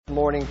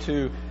Morning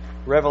to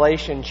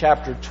Revelation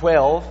chapter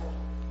 12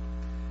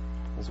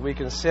 as we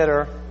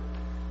consider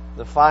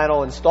the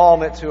final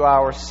installment to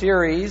our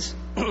series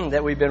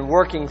that we've been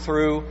working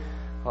through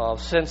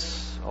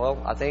since, June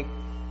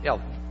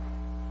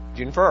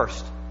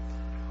 1st.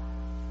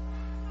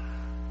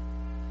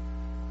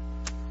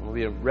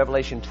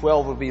 Revelation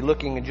 12 will be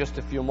looking in just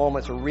a few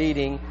moments,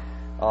 reading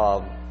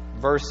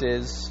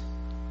verses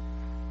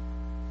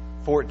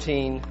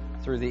 14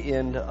 through the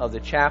end of the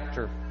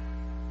chapter.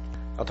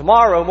 Now,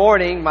 tomorrow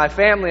morning, my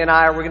family and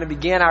I are going to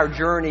begin our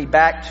journey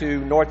back to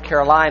North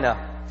Carolina.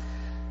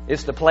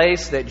 It's the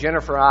place that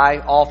Jennifer and I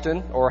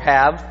often, or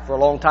have for a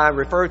long time,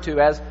 referred to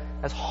as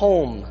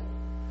home.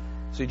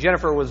 So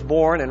Jennifer was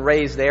born and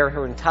raised there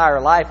her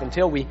entire life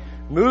until we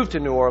moved to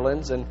New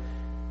Orleans. And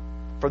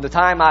from the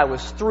time I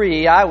was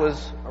 3, I was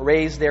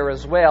raised there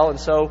as well. And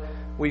so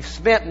we've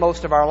spent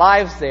most of our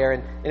lives there.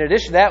 And in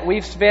addition to that,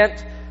 we've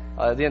spent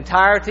the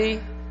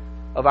entirety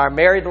of our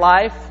married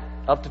life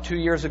up to 2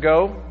 years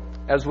ago,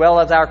 as well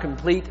as our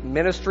complete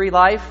ministry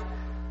life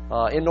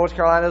in North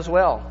Carolina as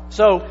well.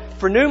 So,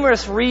 for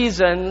numerous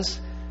reasons,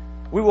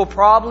 we will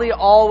probably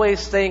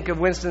always think of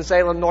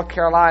Winston-Salem, North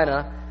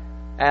Carolina,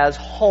 as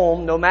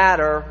home, no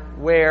matter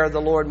where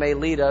the Lord may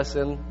lead us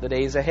in the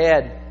days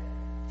ahead.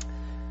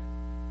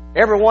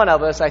 Every one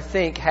of us, I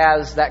think,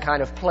 has that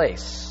kind of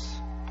place.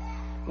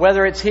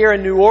 Whether it's here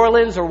in New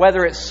Orleans or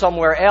whether it's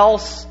somewhere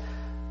else,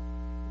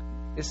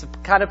 it's the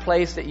kind of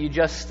place that you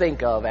just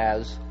think of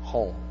as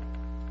home.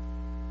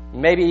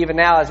 Maybe even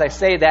now, as I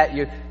say that,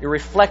 you're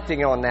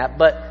reflecting on that.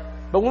 But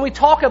when we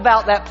talk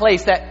about that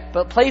place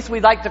we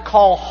like to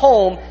call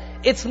home,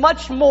 it's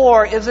much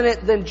more, isn't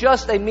it, than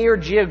just a mere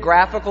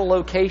geographical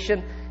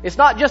location. It's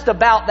not just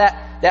about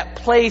that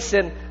place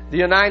in the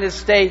United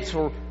States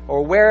or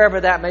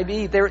wherever that may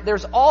be.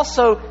 There's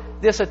also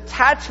this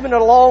attachment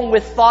along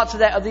with thoughts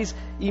of these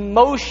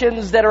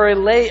emotions that are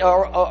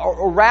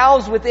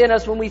aroused within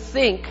us when we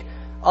think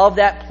of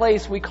that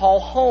place we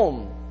call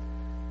home.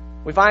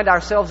 We find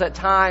ourselves at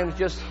times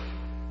just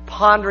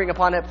pondering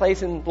upon that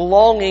place and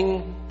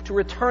longing to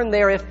return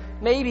there, if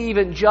maybe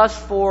even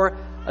just for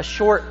a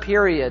short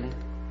period.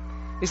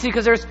 You see,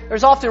 because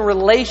there's often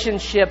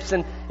relationships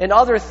and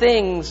other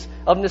things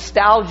of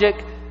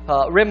nostalgic,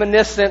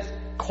 reminiscent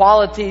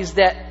qualities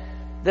that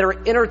are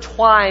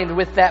intertwined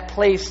with that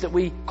place that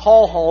we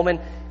call home. And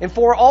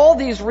for all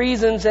these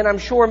reasons, and I'm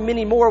sure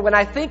many more, when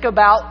I think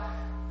about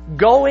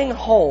going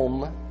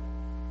home,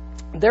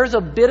 there's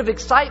a bit of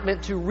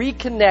excitement to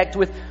reconnect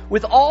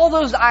with all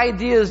those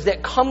ideas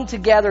that come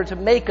together to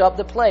make up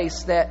the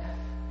place that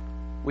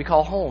we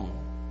call home.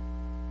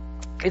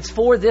 It's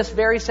for this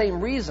very same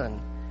reason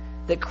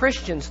that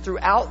Christians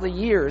throughout the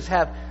years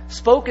have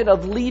spoken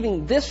of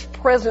leaving this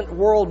present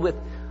world with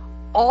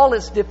all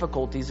its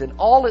difficulties and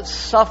all its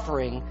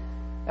suffering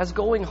as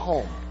going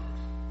home.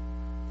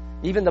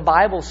 Even the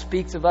Bible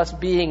speaks of us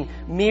being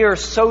mere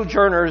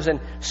sojourners and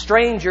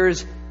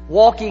strangers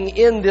walking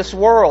in this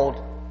world.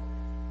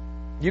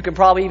 You can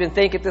probably even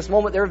think at this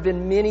moment there have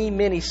been many,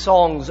 many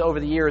songs over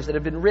the years that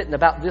have been written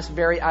about this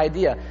very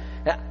idea.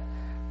 Now,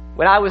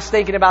 when I was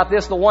thinking about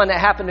this, the one that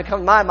happened to come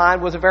to my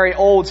mind was a very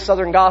old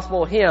Southern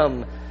gospel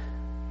hymn.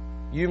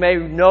 You may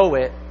know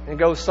it. It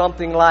goes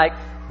something like,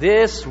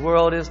 "This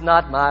world is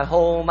not my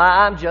home,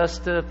 I'm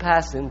just a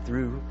passing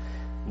through.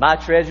 My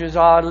treasures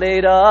are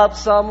laid up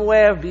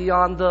somewhere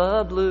beyond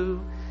the blue.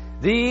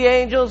 The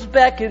angels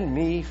beckon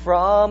me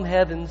from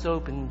heaven's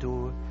open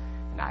door.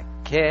 I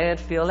can't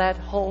feel at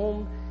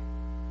home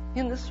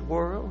in this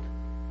world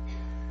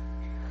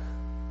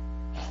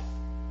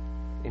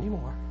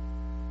anymore."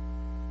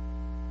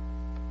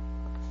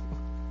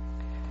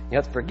 You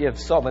have to forgive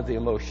some of the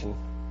emotion.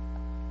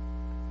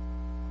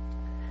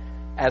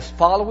 As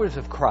followers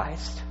of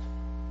Christ,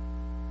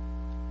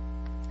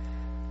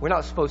 we're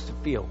not supposed to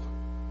feel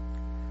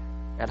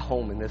at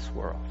home in this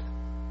world.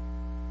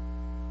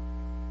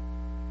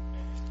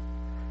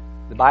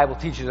 The Bible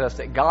teaches us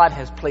that God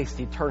has placed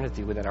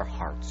eternity within our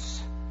hearts.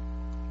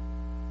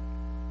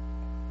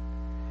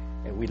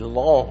 And we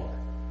long,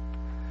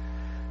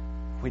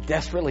 we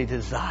desperately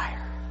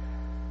desire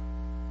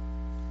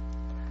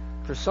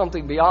for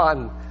something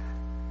beyond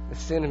the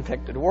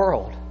sin-infected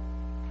world.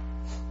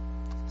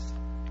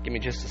 Give me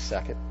just a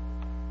second.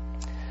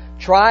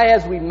 Try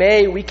as we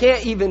may, we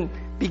can't even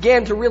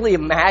begin to really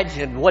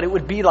imagine what it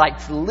would be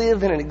like to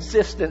live in an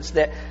existence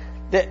that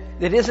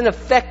isn't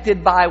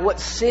affected by what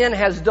sin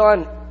has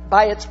done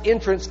by its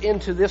entrance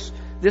into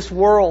this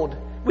world.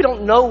 We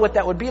don't know what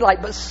that would be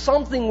like, but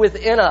something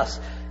within us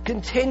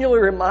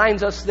continually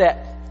reminds us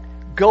that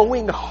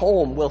going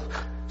home will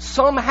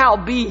somehow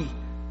be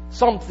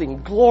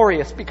something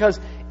glorious, because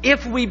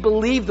if we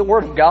believe the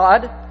Word of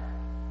God,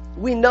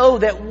 we know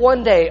that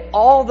one day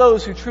all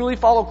those who truly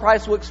follow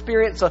Christ will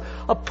experience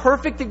a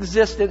perfect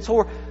existence,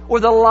 or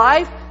the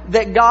life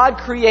that God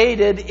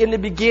created in the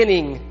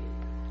beginning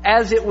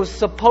as it was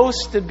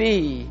supposed to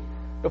be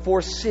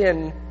before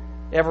sin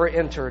ever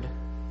entered.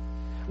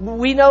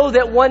 We know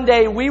that one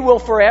day we will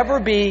forever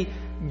be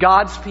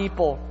God's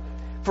people.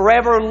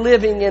 forever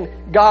living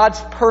in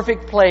God's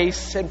perfect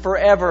place and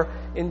forever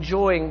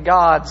enjoying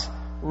God's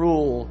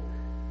rule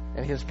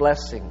and His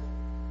blessing.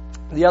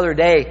 The other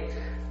day,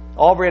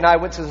 Aubrey and I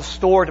went to the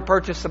store to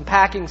purchase some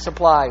packing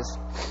supplies.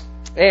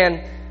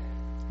 And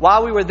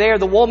while we were there,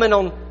 the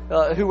woman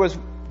who was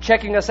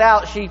checking us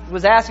out, she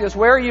was asking us,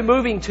 "Where are you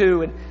moving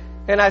to?"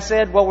 And I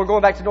said, "Well, we're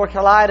going back to North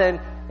Carolina."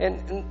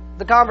 And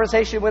the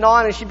conversation went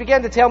on, and she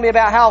began to tell me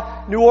about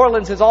how New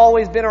Orleans has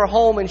always been her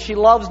home, and she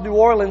loves New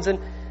Orleans.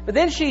 But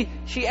then she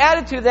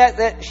added to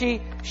that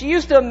she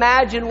used to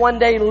imagine one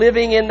day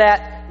living in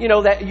that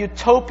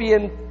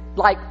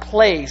utopian-like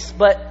place.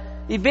 But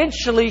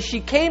eventually she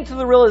came to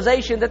the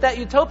realization that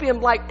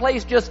utopian-like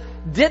place just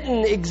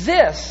didn't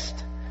exist.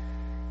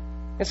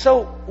 And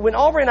so when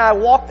Aubrey and I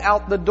walked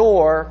out the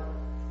door,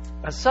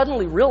 I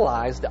suddenly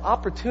realized the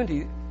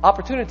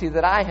opportunity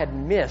that I had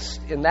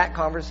missed in that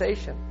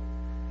conversation.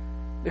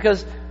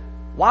 Because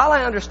while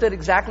I understood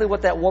exactly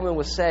what that woman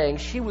was saying,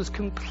 she was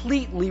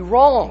completely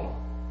wrong.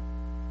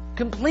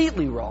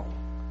 Completely wrong.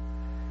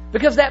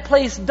 Because that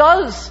place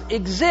does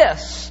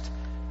exist,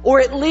 or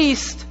at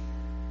least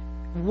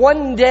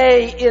one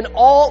day in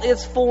all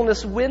its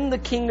fullness when the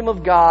kingdom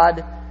of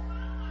God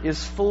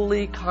is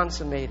fully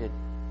consummated.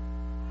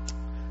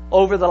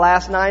 Over the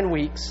last 9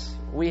 weeks,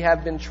 we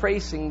have been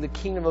tracing the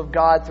kingdom of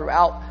God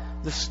throughout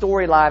the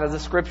storyline of the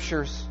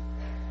Scriptures.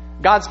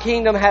 God's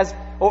kingdom has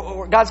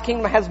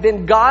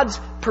been God's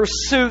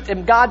pursuit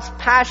and God's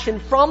passion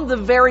from the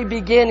very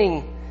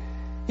beginning.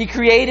 He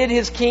created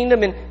His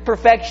kingdom in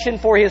perfection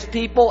for His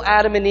people,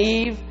 Adam and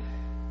Eve.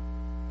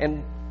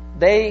 And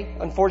they,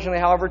 unfortunately,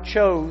 however,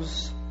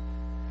 chose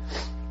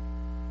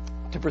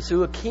to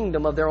pursue a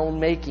kingdom of their own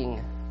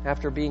making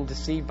after being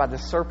deceived by the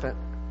serpent.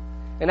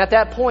 And at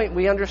that point,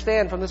 we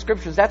understand from the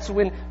Scriptures, that's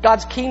when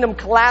God's kingdom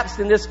collapsed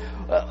in this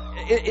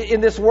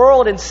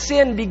world, and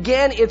sin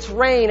began its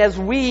reign as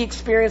we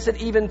experience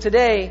it even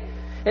today.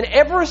 And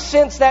ever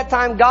since that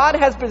time, God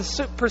has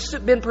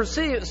been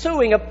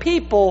pursuing a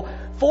people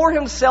for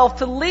Himself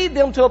to lead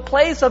them to a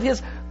place of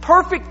His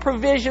perfect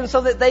provision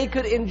so that they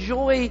could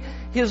enjoy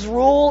His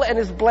rule and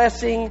His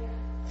blessing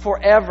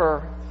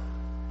forever.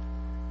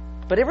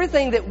 But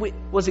everything that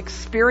was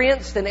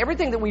experienced and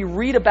everything that we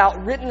read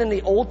about written in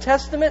the Old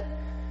Testament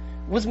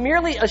was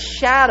merely a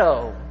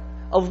shadow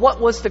of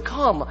what was to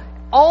come.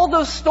 All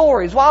those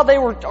stories, while they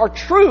are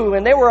true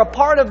and they were a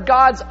part of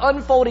God's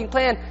unfolding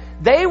plan,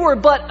 they were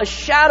but a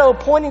shadow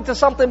pointing to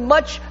something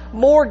much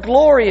more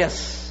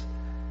glorious.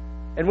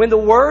 And when the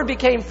Word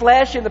became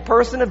flesh in the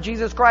person of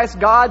Jesus Christ,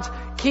 God's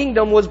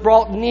kingdom was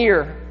brought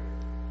near.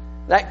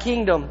 That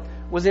kingdom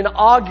was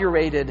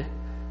inaugurated,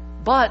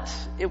 but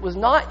it was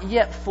not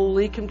yet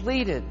fully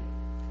completed.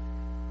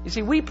 You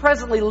see, we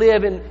presently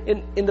live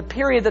in the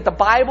period that the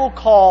Bible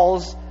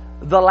calls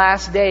the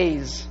last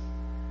days.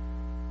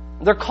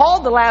 They're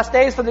called the last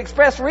days for the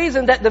express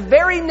reason that the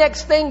very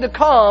next thing to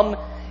come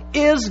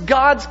is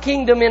God's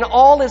kingdom in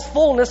all its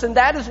fullness, and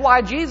that is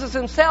why Jesus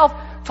Himself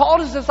taught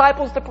His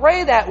disciples to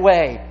pray that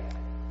way.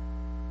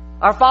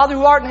 Our Father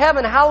who art in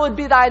heaven, hallowed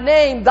be Thy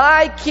name.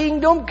 Thy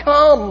kingdom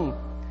come.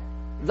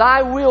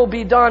 Thy will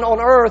be done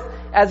on earth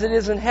as it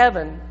is in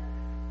heaven.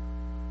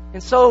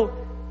 And so,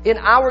 in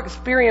our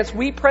experience,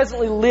 we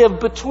presently live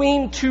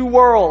between two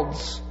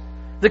worlds.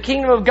 The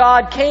kingdom of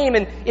God came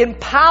in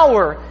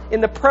power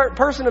in the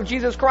person of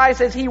Jesus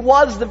Christ, as He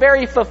was the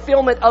very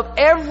fulfillment of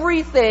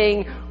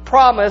everything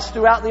promised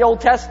throughout the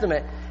Old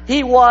Testament.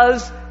 He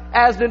was,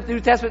 as the New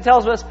Testament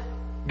tells us,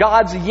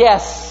 God's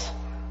yes.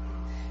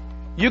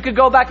 You could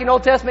go back in the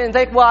Old Testament and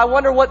think, well, I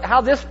wonder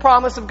how this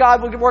promise of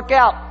God would work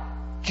out.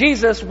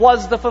 Jesus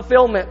was the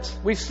fulfillment.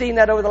 We've seen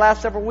that over the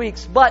last several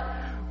weeks. But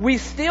we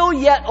still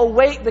yet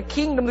await the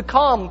kingdom to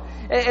come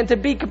and to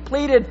be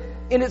completed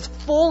in its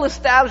full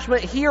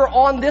establishment here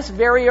on this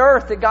very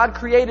earth that God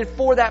created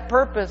for that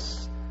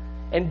purpose.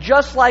 And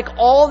just like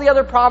all the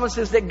other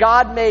promises that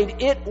God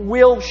made, it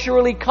will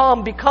surely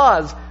come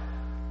because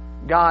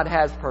God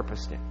has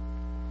purposed it.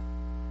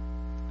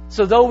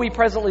 So though we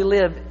presently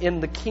live in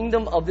the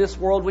kingdom of this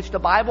world, which the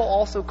Bible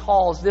also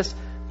calls this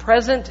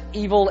present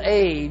evil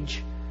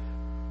age,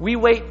 we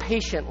wait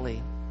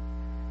patiently.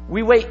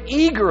 We wait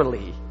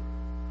eagerly,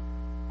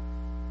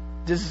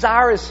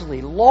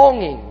 desirously,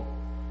 longing,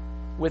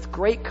 with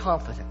great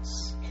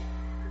confidence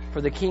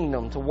for the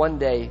kingdom to one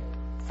day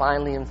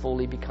finally and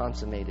fully be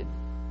consummated.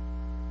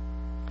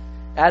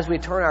 As we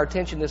turn our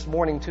attention this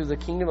morning to the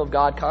kingdom of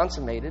God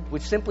consummated,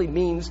 which simply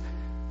means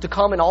to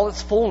come in all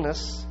its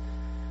fullness,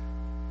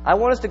 I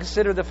want us to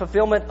consider the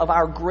fulfillment of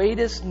our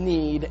greatest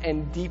need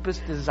and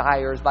deepest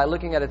desires by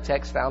looking at a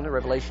text found in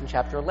Revelation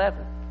chapter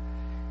 11.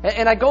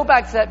 And I go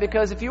back to that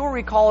because if you will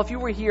recall, if you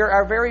were here,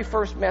 our very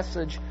first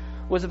message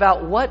was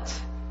about what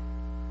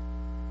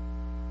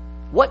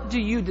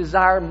do you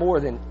desire more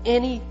than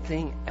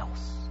anything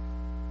else?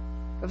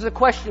 That was a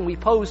question we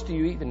posed to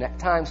you even at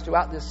times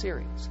throughout this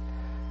series.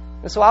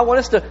 And so I want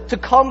us to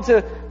come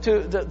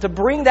to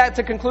bring that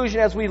to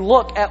conclusion as we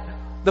look at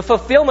the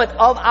fulfillment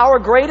of our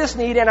greatest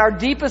need and our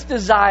deepest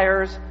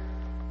desires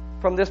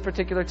from this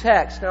particular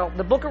text. Now,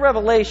 the book of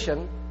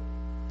Revelation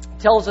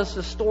tells us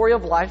the story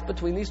of life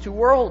between these two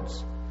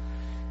worlds.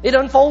 It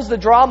unfolds the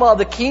drama of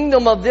the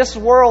kingdom of this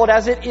world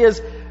as it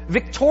is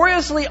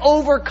victoriously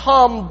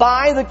overcome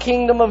by the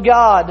kingdom of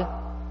God.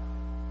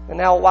 And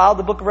now, while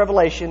the book of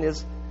Revelation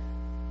is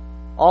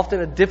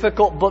often a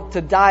difficult book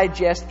to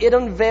digest, it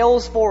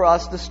unveils for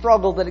us the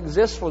struggle that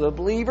exists for the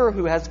believer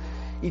who has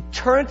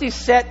eternity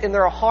set in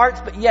their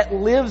hearts, but yet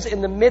lives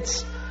in the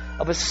midst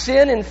of a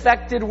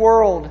sin-infected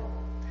world.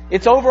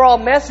 Its overall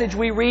message,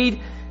 we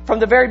read from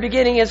the very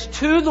beginning, is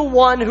to the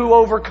one who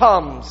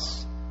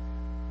overcomes,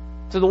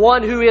 to the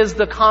one who is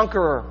the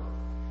conqueror.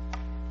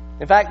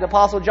 In fact, the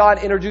Apostle John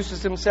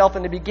introduces himself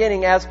in the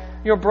beginning as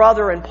your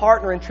brother and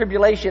partner in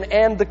tribulation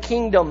and the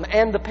kingdom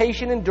and the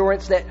patient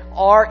endurance that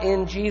are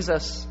in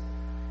Jesus.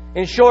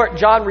 In short,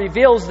 John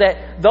reveals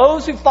that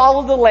those who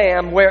follow the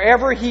Lamb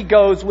wherever he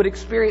goes would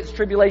experience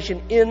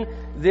tribulation in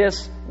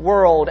this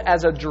world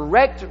as a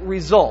direct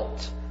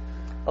result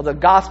of the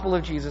gospel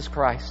of Jesus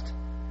Christ.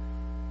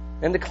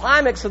 And the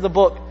climax of the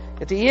book,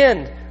 at the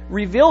end,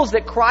 reveals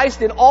that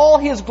Christ in all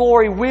His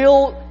glory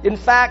will, in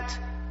fact,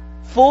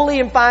 fully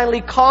and finally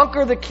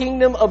conquer the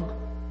kingdom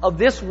of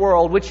this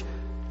world, which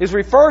is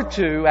referred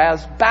to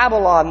as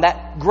Babylon,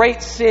 that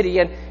great city,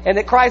 and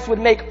that Christ would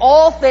make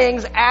all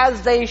things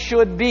as they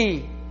should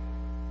be.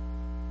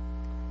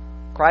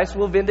 Christ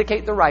will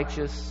vindicate the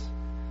righteous,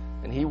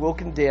 and He will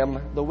condemn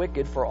the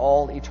wicked for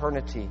all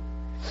eternity.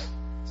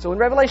 So in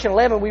Revelation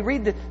 11, we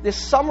read this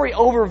summary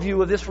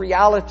overview of this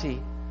reality.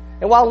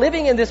 And while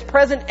living in this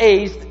present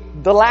age,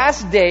 the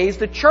last days,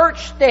 the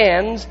church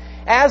stands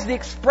as the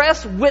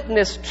express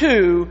witness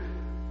to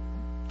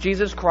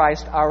Jesus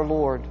Christ our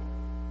Lord.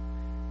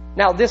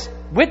 Now, this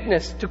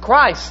witness to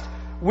Christ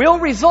will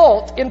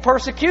result in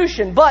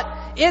persecution, but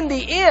in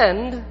the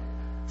end,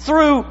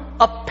 through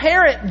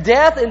apparent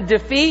death and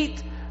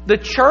defeat, the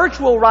church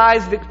will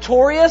rise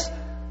victorious,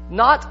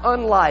 not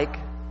unlike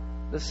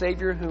the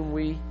Savior whom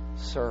we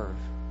serve.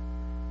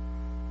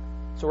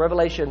 So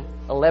Revelation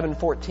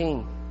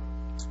 11:14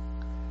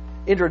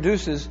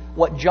 introduces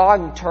what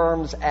John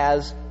terms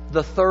as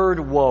the third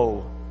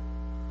woe.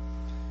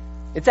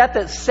 It's at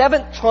the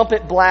seventh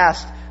trumpet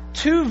blast.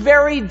 Two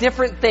very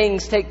different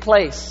things take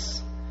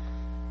place.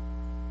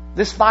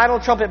 This final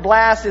trumpet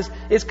blast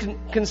is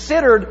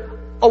considered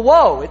a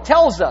woe. It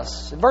tells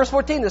us in verse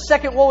 14, the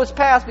second woe is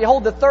past.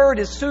 Behold, the third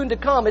is soon to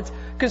come. It's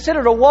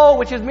considered a woe,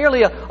 which is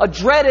merely a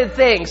dreaded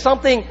thing,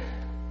 something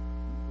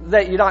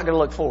that you're not going to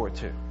look forward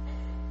to.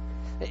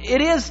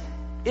 It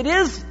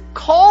is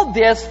called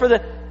this for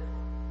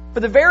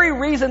the very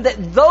reason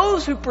that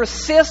those who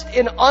persist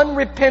in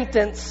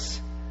unrepentance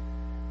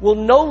will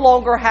no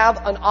longer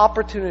have an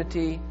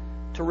opportunity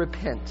to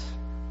repent.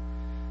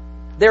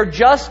 Their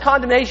just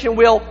condemnation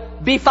will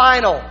be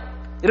final.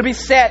 It'll be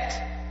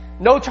set.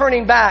 No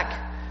turning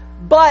back.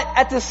 But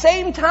at the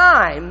same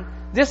time,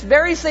 this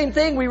very same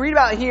thing we read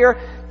about here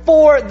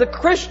for the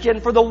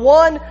Christian, for the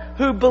one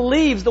who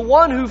believes, the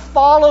one who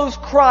follows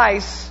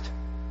Christ,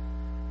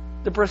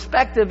 the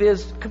perspective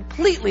is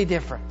completely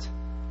different.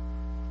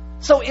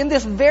 So in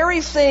this very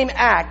same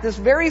act, this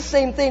very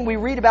same thing we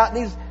read about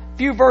in these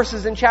few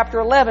verses in chapter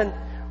 11,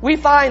 we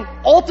find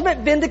ultimate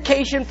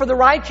vindication for the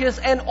righteous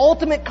and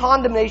ultimate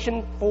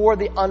condemnation for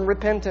the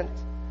unrepentant.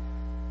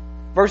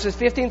 Verses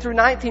 15 through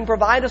 19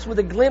 provide us with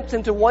a glimpse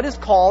into what is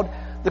called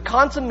the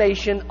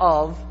consummation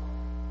of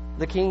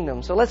the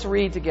kingdom. So let's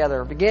read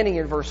together, beginning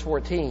in verse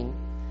 14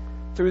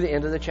 through the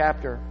end of the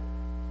chapter.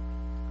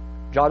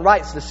 John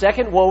writes, "The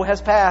second woe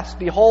has passed.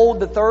 Behold,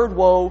 the third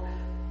woe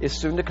is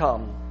soon to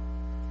come.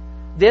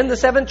 Then the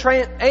seventh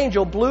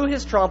angel blew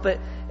his trumpet,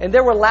 and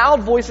there were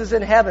loud voices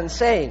in heaven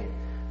saying,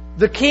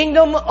 The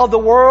kingdom of the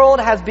world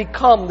has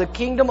become the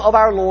kingdom of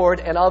our Lord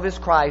and of His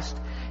Christ,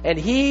 and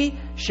He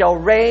shall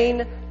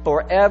reign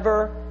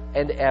forever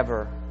and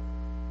ever."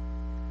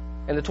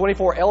 And the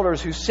 24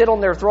 elders who sit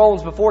on their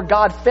thrones before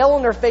God fell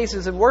on their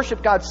faces and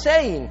worshiped God,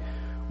 saying,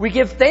 "We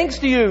give thanks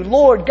to you,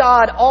 Lord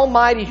God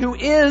Almighty, who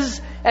is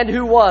and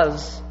who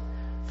was.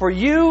 For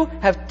you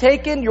have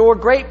taken your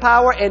great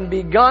power and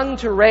begun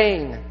to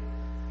reign.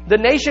 The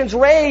nations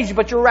raged,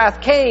 but your wrath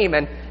came,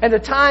 and the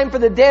time for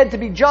the dead to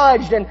be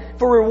judged, and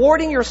for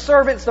rewarding your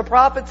servants, the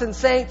prophets and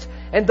saints,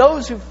 and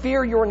those who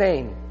fear your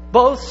name,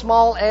 both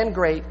small and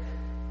great,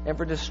 and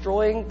for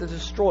destroying the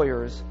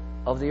destroyers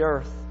of the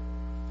earth."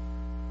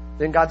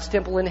 Then God's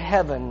temple in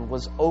heaven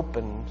was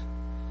opened,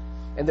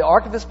 and the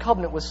ark of His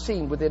covenant was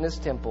seen within His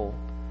temple.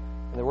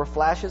 And there were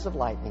flashes of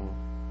lightning,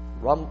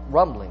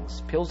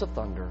 rumblings, peals of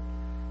thunder,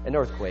 an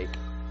earthquake,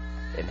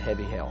 and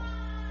heavy hail.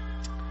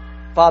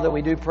 Father,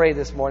 we do pray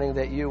this morning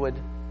that you would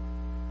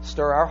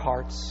stir our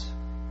hearts.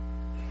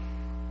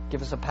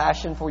 Give us a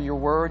passion for your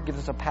word. Give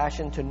us a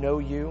passion to know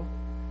you.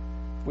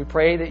 We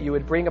pray that you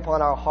would bring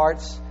upon our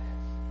hearts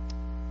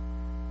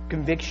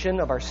conviction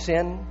of our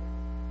sin.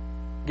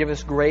 Give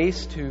us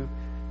grace to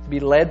be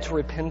led to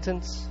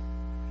repentance.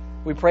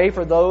 We pray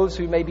for those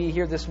who may be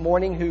here this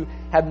morning who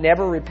have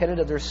never repented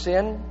of their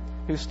sin,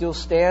 who still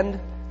stand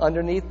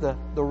underneath the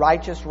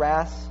righteous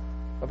wrath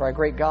of our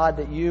great God,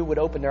 that you would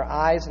open their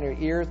eyes and their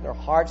ears and their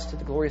hearts to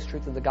the glorious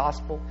truth of the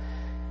gospel.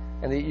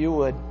 and that you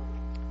would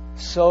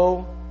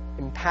so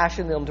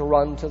impassion them to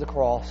run to the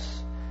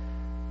cross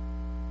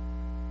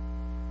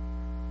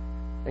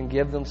and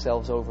give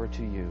themselves over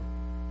to you.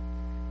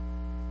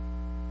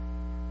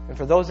 And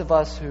for those of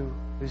us who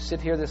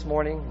sit here this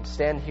morning and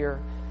stand here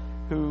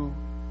who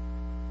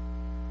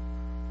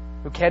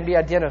can be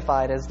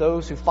identified as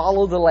those who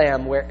follow the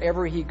Lamb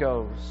wherever He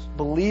goes,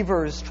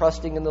 believers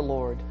trusting in the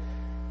Lord,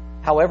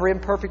 however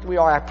imperfect we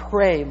are, I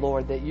pray,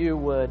 Lord, that you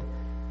would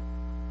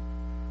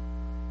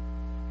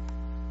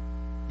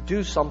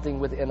do something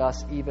within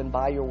us even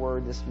by your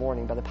word this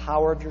morning, by the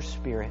power of your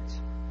Spirit,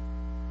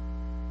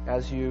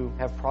 as you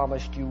have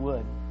promised you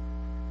would.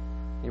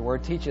 Your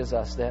word teaches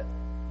us that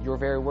your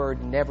very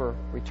word never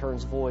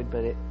returns void,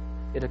 but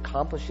it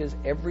accomplishes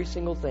every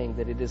single thing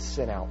that it is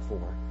sent out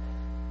for.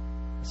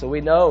 So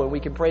we know and we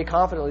can pray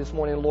confidently this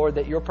morning, Lord,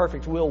 that your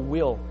perfect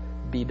will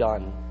be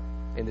done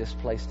in this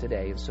place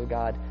today. And so,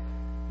 God,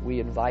 we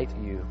invite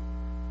you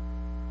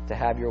to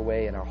have your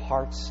way in our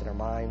hearts and our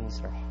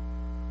minds.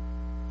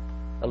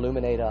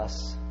 Illuminate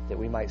us that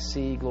we might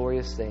see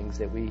glorious things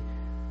that we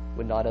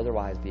would not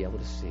otherwise be able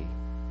to see.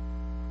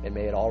 And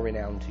may it all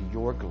redound to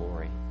your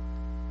glory.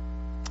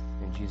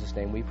 In Jesus'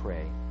 name we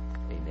pray.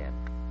 Amen.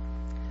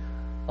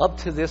 Up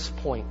to this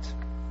point,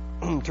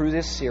 through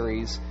this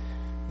series,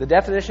 the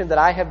definition that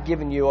I have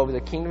given you over the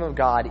kingdom of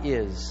God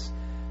is,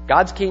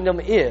 God's kingdom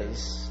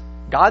is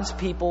God's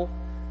people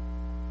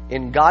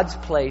in God's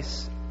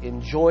place,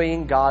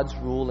 enjoying God's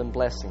rule and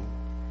blessing.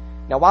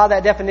 Now, while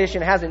that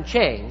definition hasn't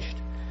changed,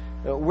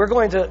 we're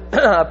going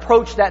to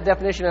approach that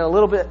definition in a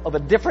little bit of a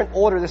different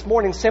order this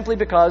morning, simply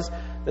because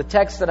the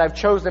text that I've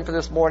chosen for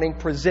this morning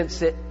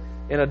presents it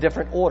in a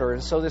different order.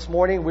 And so this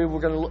morning we are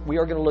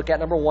going to look at,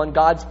 number one,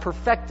 God's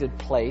perfected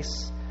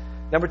place.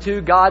 Number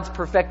two, God's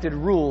perfected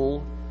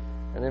rule.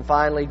 And then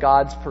finally,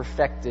 God's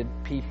perfected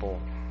people.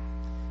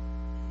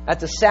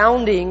 At the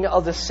sounding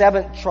of the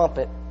seventh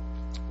trumpet,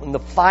 in the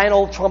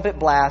final trumpet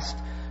blast,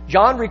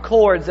 John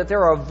records that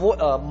there are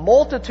a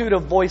multitude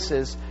of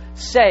voices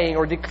saying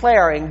or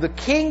declaring, the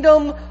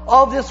kingdom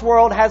of this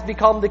world has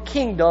become the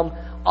kingdom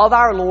of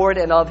our Lord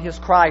and of His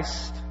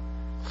Christ.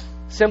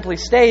 Simply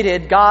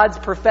stated, God's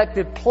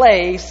perfected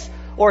place,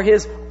 or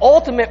His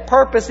ultimate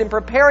purpose in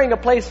preparing a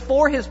place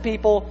for His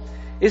people,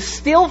 is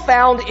still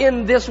found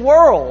in this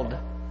world.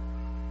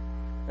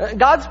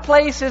 God's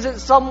place isn't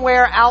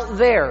somewhere out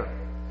there.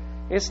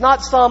 It's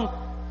not some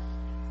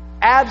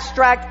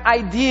abstract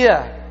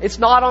idea. It's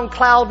not on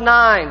cloud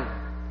 9.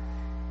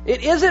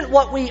 It isn't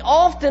what we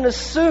often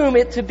assume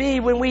it to be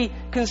when we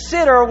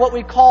consider what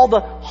we call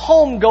the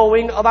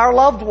homegoing of our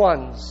loved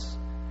ones.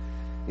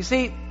 You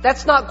see,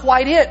 that's not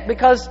quite it,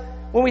 because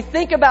when we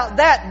think about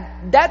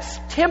that, that's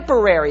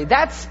temporary.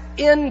 That's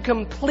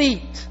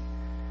incomplete.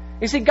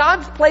 You see,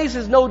 God's place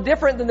is no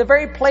different than the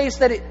very place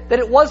that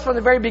it was from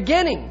the very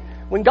beginning.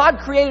 When God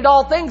created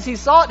all things, He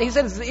saw it and He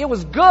said it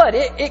was good.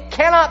 It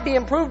cannot be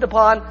improved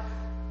upon.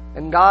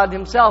 And God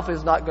Himself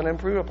is not going to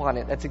improve upon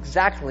it. That's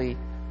exactly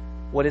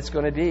what it's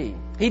going to be.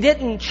 He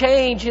didn't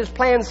change His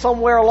plan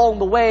somewhere along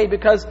the way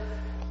because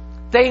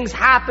things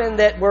happened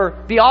that were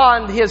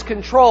beyond His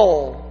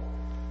control.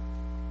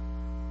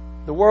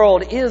 The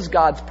world is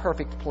God's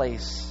perfect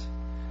place.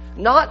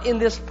 Not in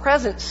this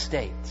present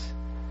state,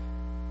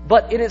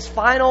 but in its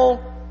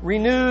final,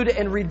 renewed,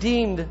 and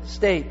redeemed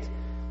state.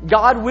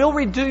 God will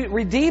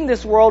redeem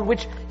this world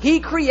which He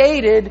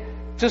created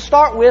to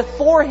start with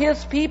for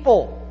His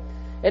people.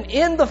 And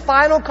in the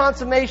final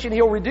consummation,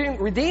 He'll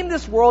redeem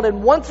this world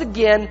and once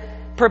again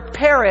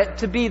prepare it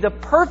to be the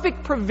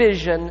perfect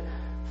provision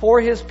for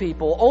His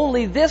people.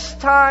 Only this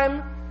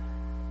time,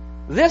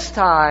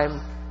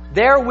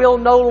 there will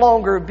no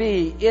longer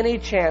be any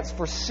chance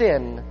for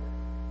sin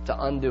to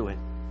undo it.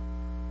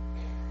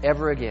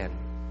 Ever again.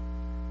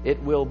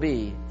 It will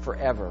be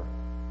forever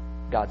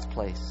God's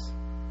place.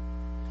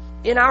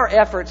 In our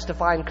efforts to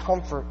find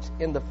comfort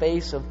in the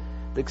face of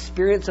the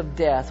experience of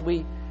death,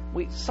 we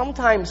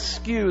sometimes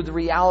skew the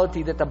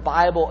reality that the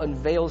Bible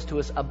unveils to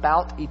us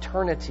about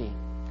eternity.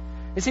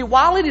 You see,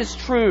 while it is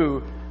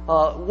true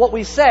what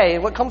we say,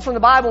 what comes from the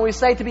Bible, we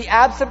say to be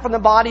absent from the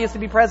body is to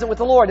be present with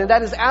the Lord. And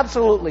that is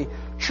absolutely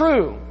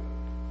true.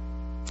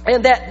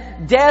 And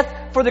that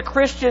death for the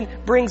Christian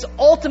brings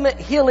ultimate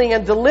healing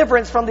and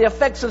deliverance from the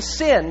effects of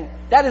sin.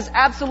 That is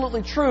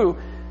absolutely true.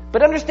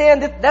 But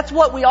understand that that's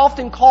what we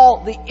often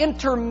call the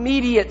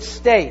intermediate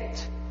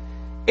state.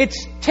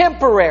 It's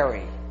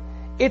temporary.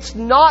 It's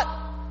not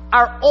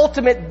our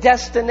ultimate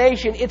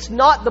destination. It's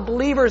not the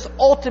believer's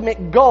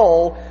ultimate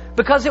goal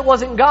because it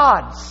wasn't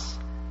God's.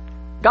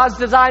 God's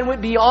design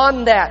went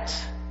beyond that.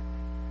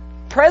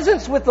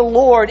 Presence with the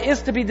Lord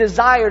is to be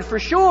desired for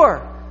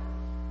sure.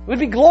 It would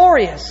be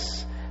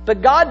glorious.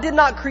 But God did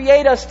not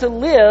create us to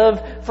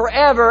live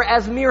forever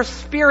as mere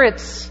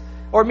spirits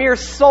or mere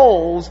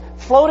souls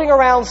floating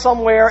around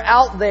somewhere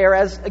out there,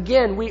 as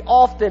again we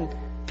often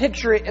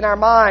picture it in our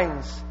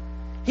minds.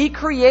 He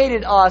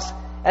created us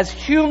as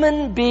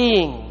human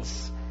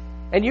beings.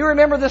 And you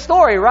remember the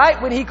story,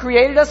 right? When He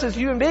created us as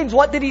human beings,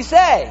 what did He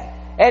say?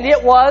 And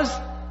it was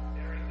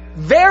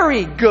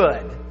very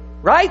good.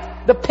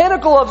 right? The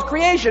pinnacle of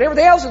creation.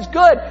 Everything else is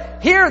good.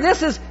 Here,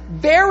 this is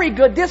very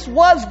good. This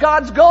was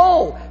God's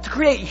goal, to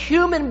create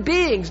human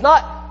beings,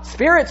 not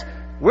spirits.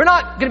 We're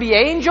not going to be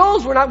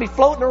angels. We're not going to be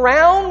floating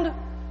around.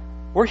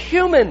 We're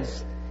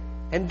humans.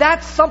 And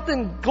that's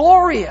something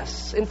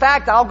glorious. In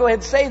fact, I'll go ahead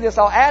and say this.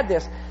 I'll add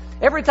this.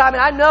 Every time,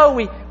 and I know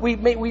we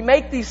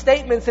make these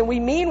statements and we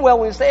mean well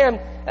when we say them.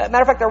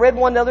 Matter of fact, I read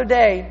one the other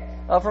day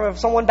from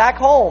someone back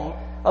home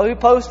who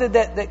posted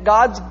that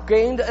God's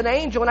gained an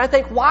angel. And I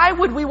think, why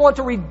would we want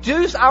to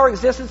reduce our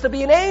existence to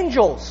being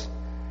angels?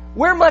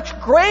 We're much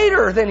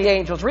greater than the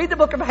angels. Read the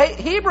book of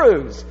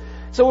Hebrews.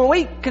 So when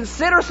we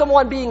consider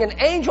someone being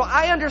an angel,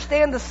 I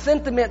understand the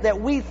sentiment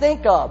that we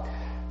think of.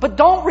 But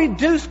don't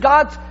reduce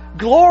God's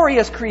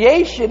glorious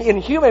creation in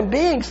human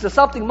beings to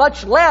something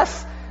much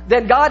less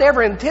than God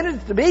ever intended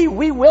it to be.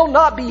 We will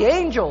not be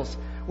angels.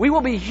 We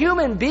will be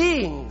human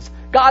beings.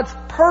 God's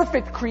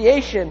perfect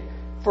creation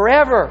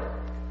forever.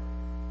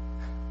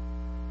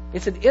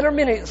 It's an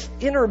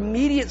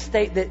intermediate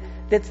state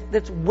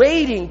that's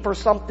waiting for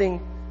something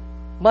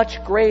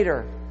much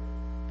greater.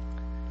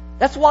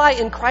 That's why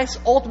in Christ's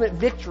ultimate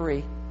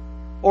victory,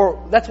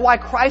 or that's why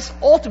Christ's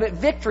ultimate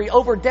victory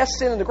over death,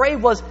 sin, and the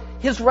grave was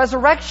His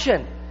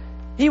resurrection.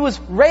 He was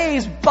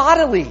raised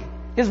bodily.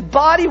 His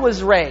body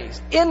was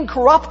raised,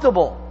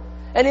 incorruptible.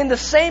 And in the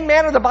same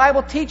manner, the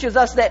Bible teaches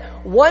us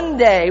that one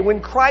day, when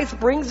Christ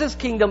brings His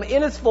kingdom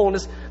in its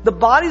fullness, the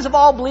bodies of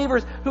all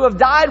believers who have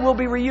died will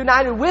be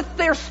reunited with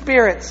their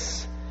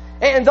spirits.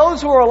 And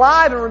those who are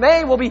alive and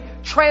remain will be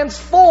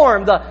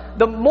transformed.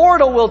 The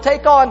mortal will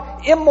take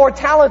on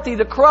immortality.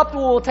 The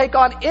corruptible will take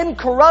on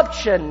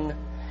incorruption.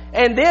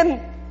 And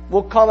then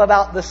will come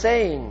about the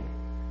saying,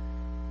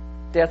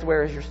 death,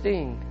 where is your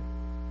sting?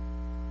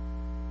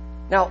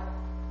 Now,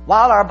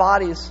 while our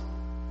bodies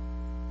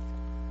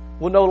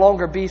will no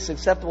longer be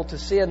susceptible to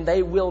sin,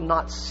 they will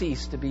not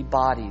cease to be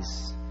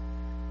bodies.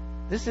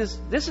 This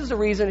is the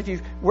reason, if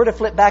you were to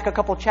flip back a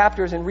couple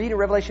chapters and read in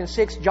Revelation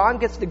 6, John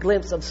gets the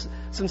glimpse of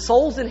some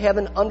souls in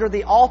heaven under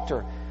the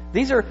altar.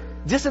 These are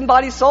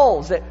disembodied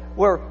souls that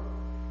were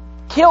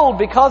killed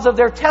because of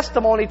their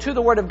testimony to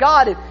the Word of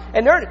God.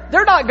 And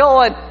they're not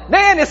going,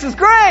 man, this is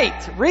great.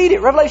 Read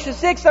it, Revelation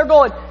 6. They're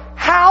going,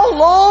 how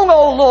long,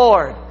 O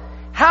Lord?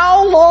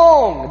 How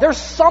long? There's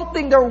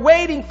something they're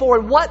waiting for,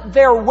 and what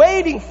they're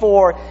waiting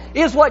for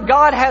is what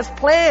God has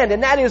planned,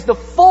 and that is the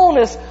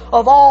fullness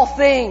of all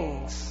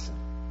things.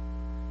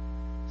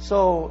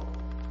 So,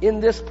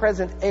 in this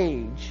present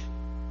age,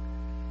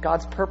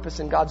 God's purpose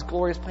and God's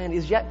glorious plan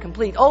is yet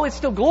complete. Oh, it's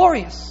still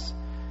glorious,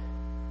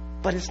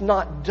 but it's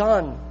not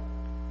done.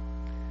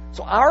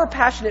 So our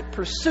passionate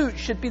pursuit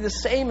should be the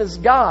same as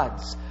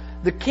God's.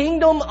 The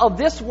kingdom of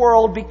this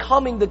world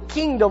becoming the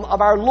kingdom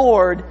of our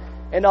Lord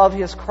and of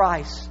His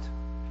Christ.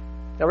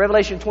 Now,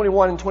 Revelation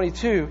 21 and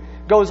 22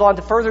 goes on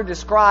to further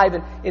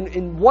describe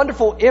in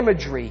wonderful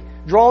imagery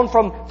drawn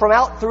from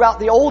out throughout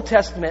the Old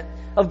Testament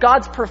of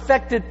God's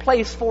perfected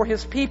place for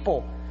His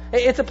people.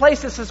 It's a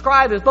place that's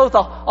described as both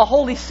a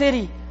holy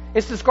city.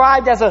 It's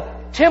described as a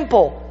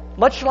temple,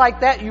 much like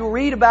that you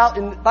read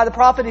about by the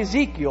prophet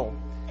Ezekiel.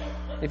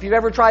 If you've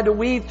ever tried to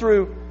weed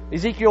through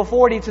Ezekiel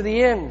 40 to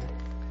the end,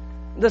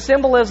 the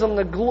symbolism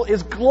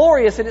is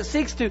glorious, and it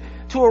seeks to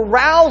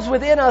arouse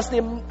within us the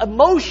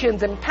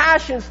emotions and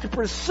passions to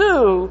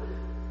pursue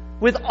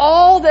with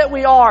all that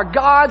we are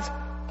God's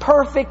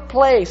perfect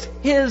place,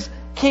 His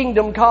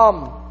kingdom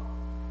come.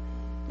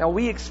 Now,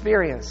 we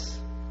experience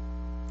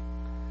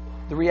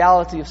the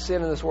reality of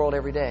sin in this world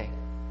every day.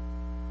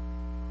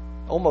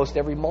 Almost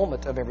every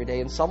moment of every day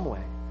in some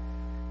way.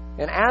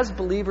 And as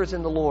believers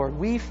in the Lord,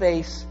 we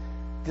face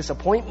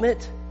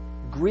disappointment,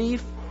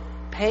 grief,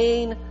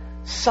 pain,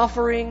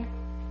 suffering,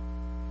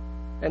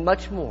 and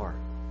much more.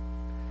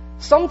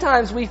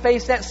 Sometimes we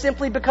face that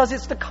simply because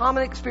it's the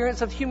common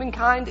experience of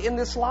humankind in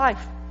this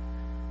life.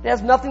 It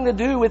has nothing to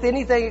do with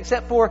anything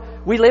except for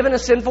we live in a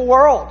sinful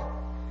world.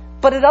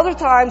 But at other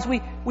times,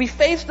 we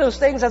face those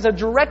things as a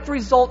direct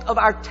result of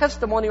our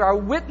testimony, our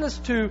witness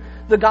to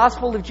the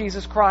gospel of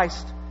Jesus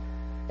Christ.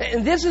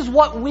 And this is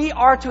what we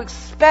are to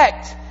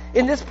expect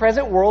in this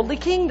present worldly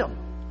kingdom.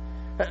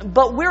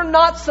 But we're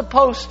not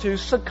supposed to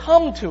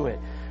succumb to it.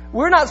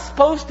 We're not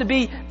supposed to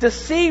be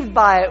deceived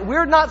by it.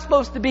 We're not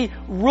supposed to be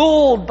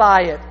ruled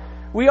by it.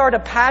 We are to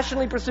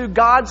passionately pursue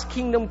God's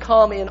kingdom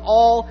come in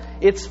all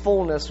its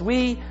fullness.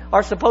 We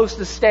are supposed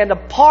to stand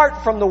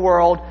apart from the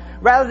world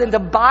rather than to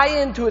buy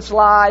into its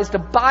lies, to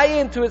buy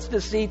into its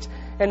deceits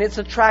and its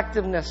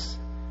attractiveness.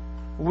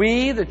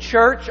 We, the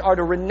church, are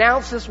to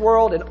renounce this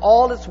world in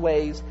all its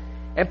ways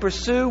and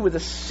pursue with a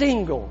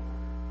single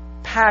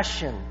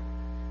passion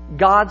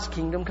God's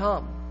kingdom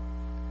come.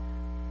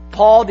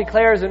 Paul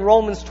declares in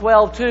Romans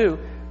 12:2,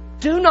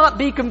 do not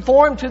be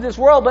conformed to this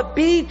world, but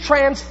be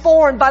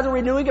transformed by the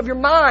renewing of your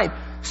mind.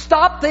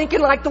 Stop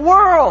thinking like the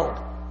world.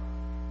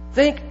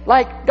 Think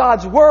like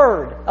God's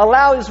Word.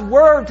 Allow His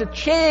Word to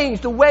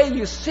change the way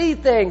you see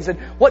things and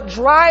what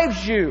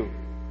drives you.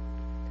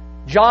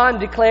 John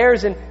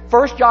declares in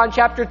 1 John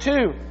chapter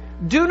 2,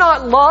 do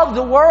not love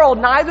the world,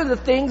 neither the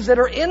things that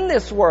are in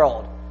this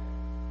world.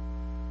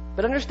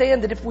 But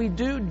understand that if we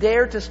do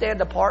dare to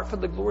stand apart for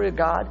the glory of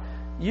God,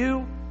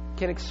 you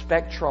can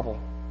expect trouble.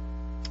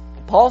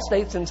 Paul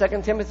states in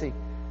 2 Timothy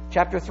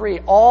chapter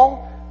 3,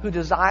 all who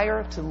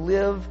desire to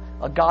live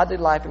a godly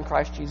life in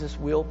Christ Jesus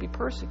will be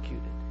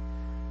persecuted.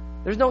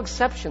 There's no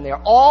exception there.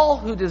 All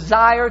who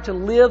desire to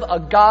live a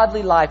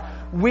godly life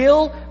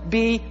will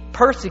be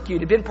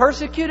persecuted. Been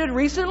persecuted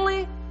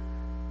recently?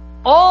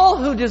 All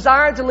who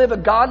desire to live a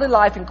godly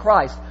life in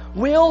Christ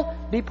will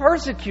be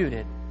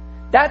persecuted.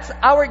 That's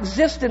our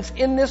existence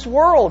in this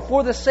world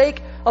for the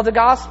sake of the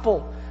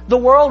gospel. The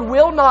world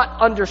will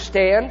not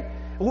understand.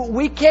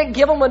 We can't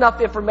give them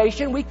enough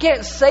information. We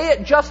can't say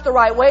it just the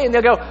right way, and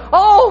they'll go,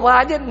 "Oh, well,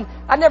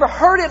 I never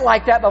heard it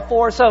like that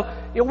before. So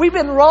we've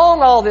been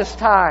wrong all this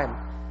time."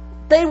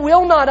 They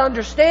will not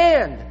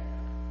understand.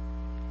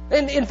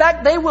 And in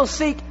fact, they will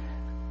seek.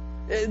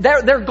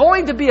 They're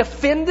going to be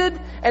offended,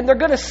 and they're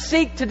going to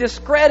seek to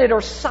discredit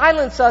or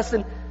silence us.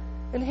 And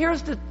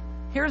here's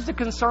the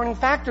concerning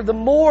factor. The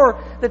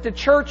more that the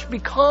church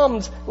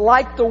becomes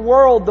like the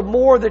world, the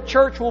more the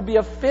church will be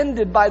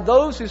offended by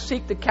those who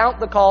seek to count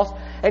the cost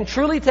and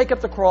truly take up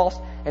the cross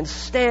and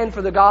stand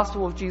for the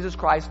gospel of Jesus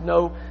Christ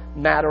no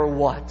matter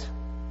what.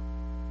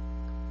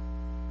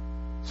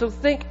 So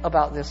think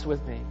about this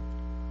with me.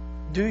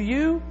 Do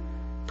you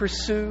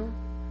pursue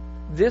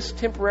this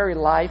temporary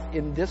life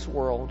in this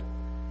world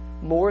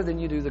more than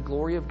you do the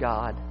glory of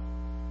God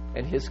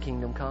and His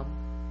kingdom come?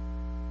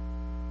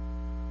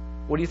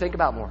 What do you think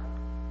about more?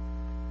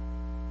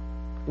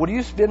 What do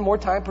you spend more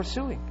time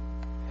pursuing?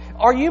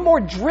 Are you more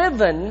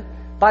driven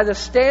by the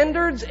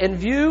standards and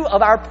view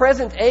of our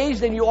present age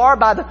than you are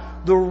by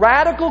the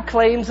radical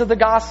claims of the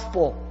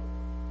gospel?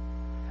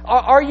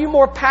 Are you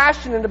more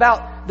passionate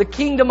about the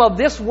kingdom of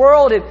this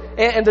world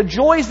and the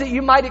joys that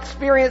you might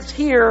experience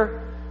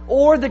here,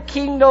 or the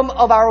kingdom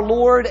of our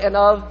Lord and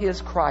of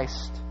His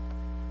Christ?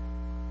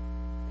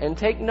 And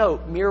take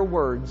note, mere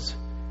words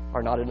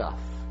are not enough.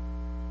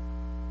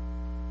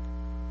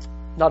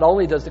 Not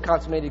only does the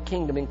consummated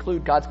kingdom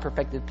include God's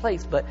perfected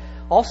place, but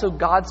also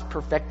God's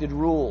perfected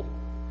rule.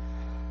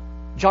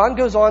 John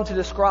goes on to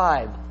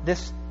describe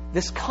this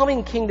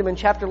coming kingdom in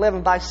chapter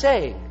 11 by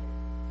saying,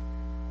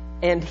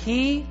 "And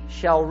He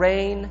shall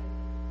reign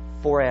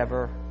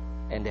forever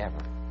and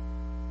ever."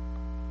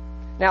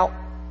 Now,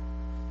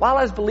 while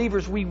as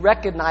believers we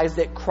recognize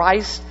that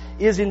Christ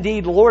is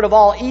indeed Lord of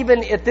all,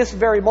 even at this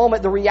very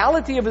moment, the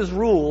reality of His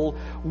rule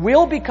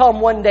will become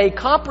one day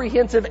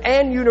comprehensive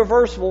and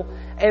universal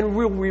and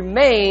will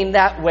remain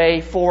that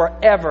way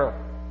forever.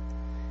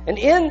 And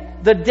in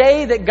the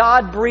day that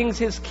God brings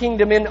His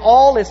kingdom in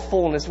all its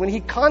fullness, when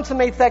He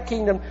consummates that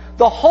kingdom,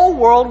 the whole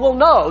world will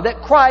know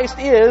that Christ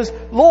is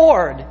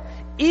Lord,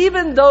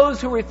 even those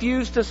who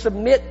refuse to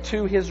submit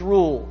to His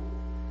rule.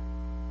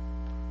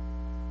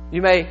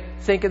 You may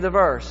think of the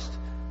verse,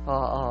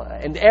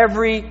 and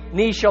every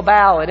knee shall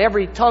bow and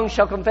every tongue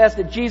shall confess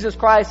that Jesus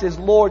Christ is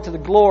Lord, to the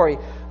glory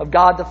of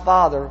God the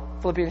Father.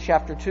 Philippians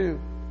chapter 2.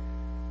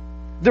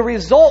 The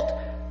result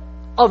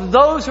of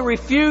those who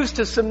refuse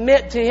to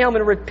submit to Him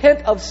and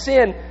repent of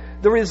sin,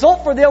 the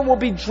result for them will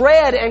be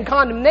dread and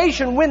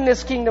condemnation when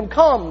this kingdom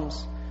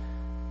comes.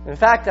 In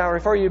fact, I'll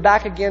refer you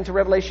back again to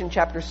Revelation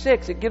chapter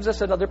 6. It gives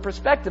us another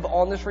perspective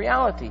on this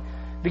reality.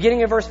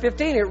 Beginning in verse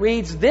 15, it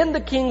reads, "Then the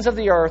kings of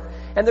the earth,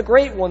 and the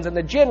great ones, and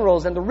the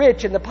generals, and the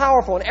rich, and the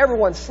powerful, and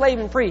everyone, slave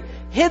and free,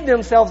 hid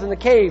themselves in the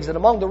caves and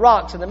among the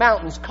rocks and the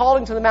mountains,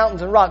 calling to the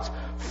mountains and rocks,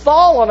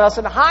 'Fall on us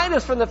and hide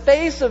us from the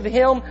face of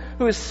Him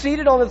who is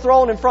seated on the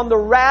throne and from the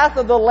wrath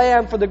of the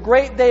Lamb, for the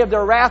great day of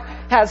their wrath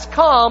has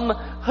come.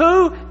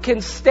 Who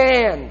can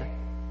stand?'"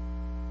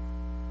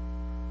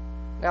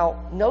 Now,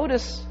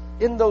 notice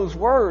in those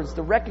words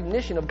the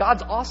recognition of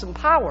God's awesome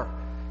power.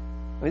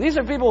 I mean, these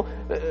are people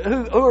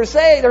who are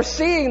saying, they're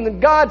seeing that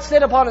God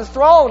sit upon His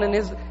throne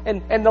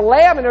and the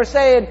Lamb, and they're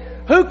saying,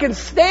 who can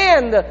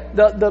stand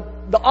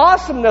the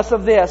awesomeness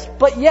of this?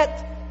 But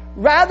yet,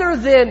 rather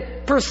than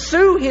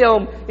pursue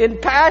Him in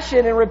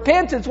passion and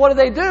repentance, what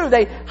do?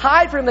 They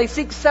hide from Him. They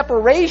seek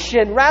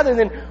separation rather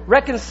than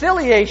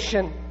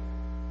reconciliation.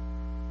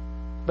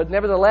 But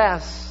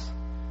nevertheless,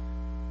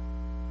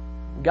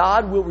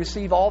 God will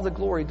receive all the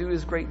glory due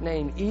His great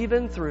name,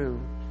 even through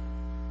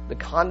the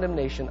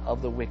condemnation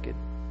of the wicked.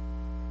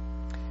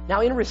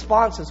 Now, in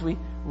response, as we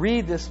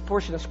read this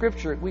portion of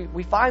Scripture,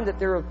 we find that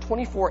there are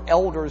 24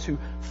 elders who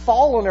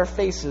fall on their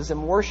faces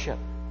and worship.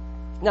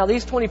 Now,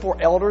 these 24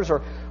 elders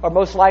are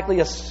most likely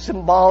a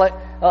symbolic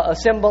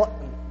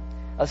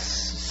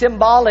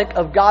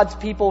of God's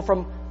people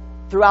from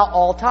throughout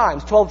all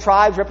times. 12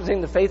 tribes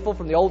representing the faithful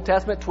from the Old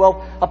Testament,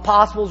 12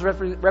 apostles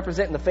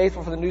representing the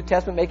faithful from the New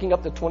Testament, making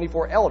up the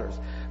 24 elders.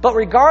 But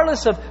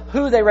regardless of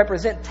who they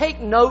represent, take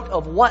note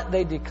of what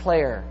they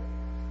declare.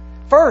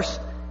 First,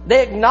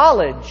 they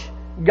acknowledge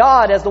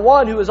God as the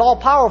one who is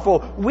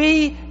all-powerful.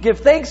 "We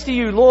give thanks to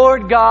you,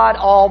 Lord God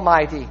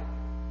Almighty.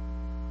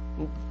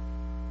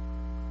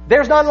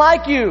 There's none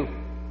like you.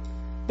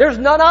 There's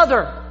none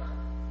other.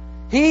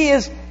 He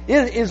is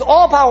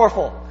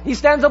all-powerful. He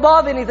stands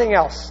above anything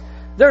else.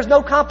 There's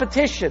no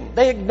competition."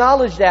 They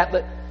acknowledge that.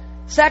 But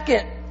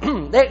second,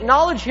 They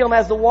acknowledge Him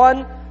as the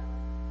one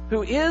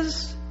who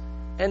is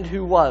and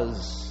who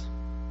was.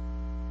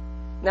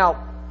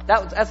 Now,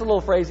 that's a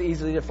little phrase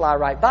easily to fly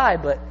right by,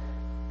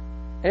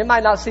 and it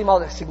might not seem all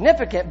that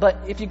significant, but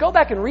if you go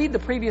back and read the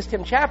previous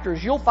 10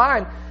 chapters, you'll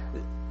find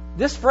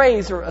this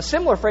phrase or a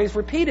similar phrase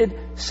repeated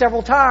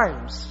several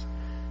times.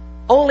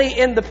 Only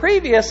in the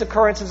previous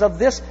occurrences of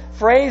this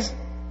phrase,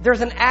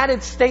 there's an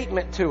added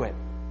statement to it.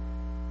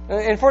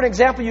 And for an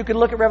example, you could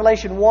look at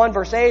Revelation 1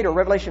 verse 8 or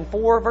Revelation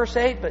 4 verse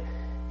 8, but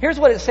here's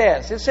what it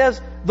says. It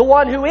says, the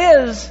one who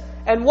is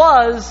and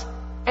was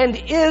and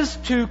is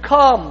to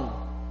come.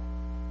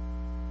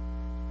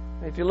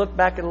 If you look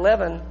back at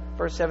 11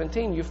 verse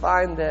 17, you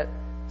find that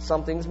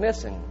something's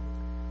missing.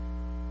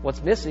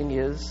 What's missing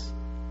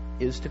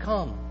is to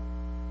come.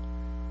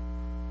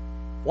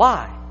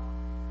 Why?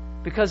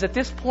 Because at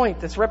this point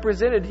that's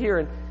represented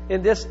here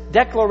in this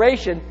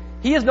declaration,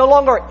 He is no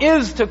longer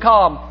is to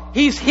come.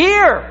 He's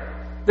here.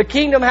 The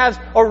kingdom has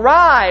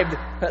arrived.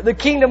 The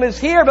kingdom is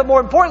here, but more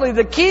importantly,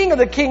 the King of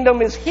the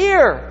kingdom is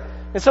here.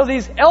 And so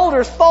these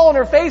elders fall on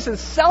their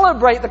faces,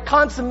 celebrate the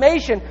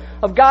consummation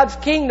of God's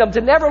kingdom, to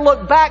never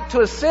look back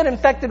to a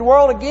sin-infected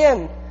world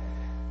again.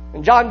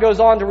 And John goes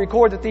on to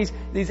record that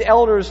these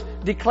elders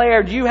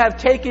declared, you have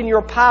taken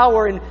your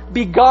power and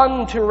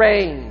begun to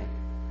reign.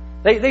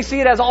 They see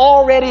it as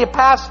already a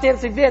past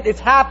tense event. It's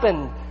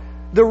happened.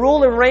 The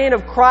rule and reign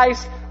of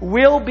Christ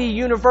will be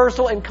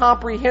universal and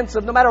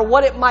comprehensive. No matter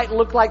what it might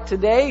look like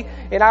today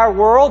in our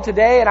world,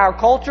 today in our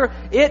culture,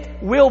 it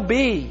will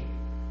be.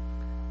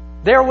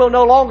 There will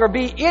no longer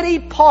be any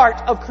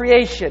part of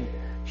creation,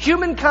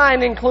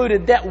 humankind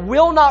included, that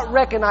will not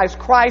recognize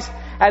Christ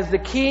as the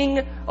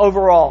King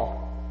over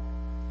all.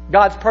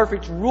 God's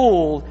perfect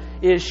rule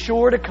is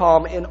sure to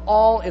come in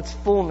all its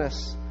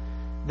fullness.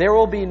 There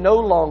will be no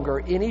longer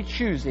any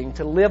choosing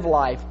to live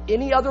life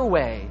any other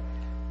way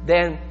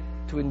than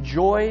to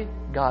enjoy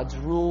God's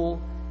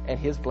rule and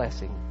His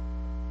blessing.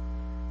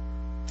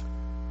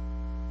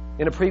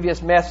 In a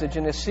previous message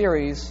in this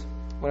series,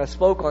 when I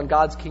spoke on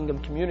God's kingdom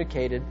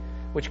communicated,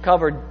 which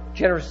covered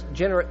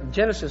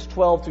Genesis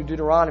 12 through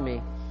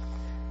Deuteronomy,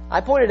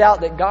 I pointed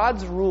out that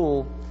God's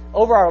rule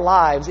over our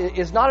lives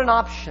is not an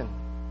option.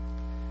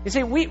 You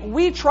see,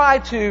 we try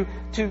to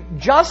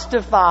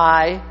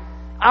justify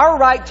our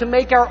right to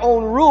make our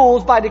own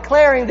rules by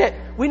declaring that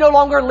we no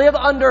longer live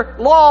under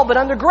law but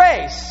under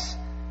grace.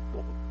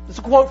 It's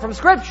a quote from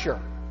Scripture.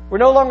 We're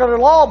no longer under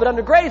law but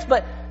under grace,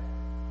 but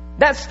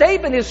that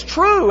statement is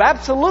true,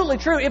 absolutely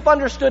true, if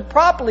understood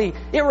properly.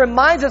 It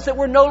reminds us that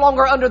we're no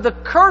longer under the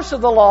curse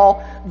of the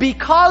law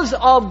because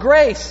of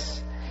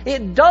grace.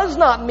 It does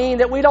not mean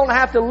that we don't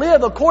have to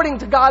live according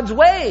to God's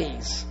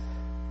ways,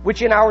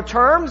 which in our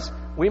terms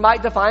we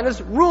might define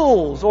as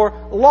rules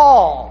or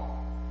law.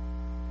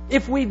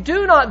 If we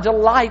do not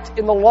delight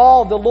in the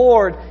law of the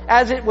Lord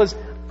as it was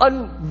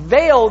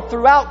unveiled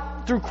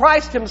through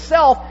Christ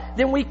Himself,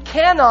 then we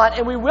cannot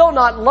and we will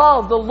not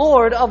love the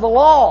Lord of the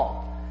law.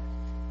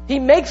 He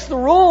makes the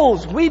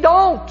rules. We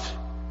don't.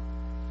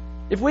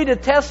 If we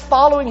detest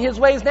following His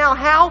ways now,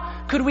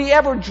 how could we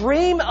ever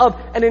dream of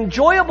an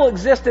enjoyable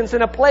existence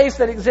in a place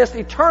that exists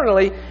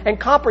eternally and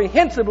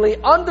comprehensively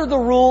under the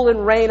rule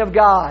and reign of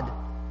God?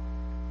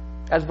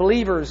 As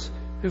believers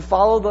who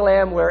follow the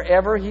Lamb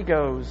wherever He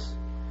goes,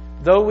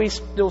 though we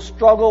still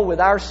struggle with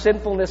our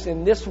sinfulness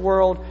in this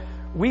world,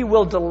 we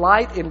will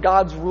delight in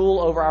God's rule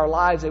over our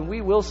lives and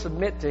we will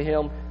submit to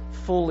Him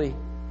fully.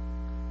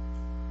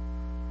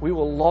 We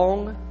will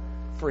long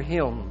for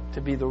Him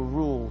to be the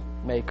rule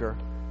maker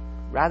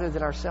rather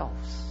than ourselves.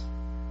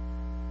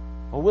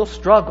 Well, we'll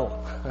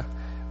struggle.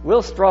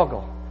 We'll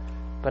struggle.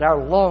 But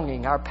our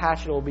longing, our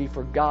passion will be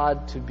for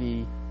God to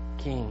be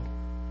King.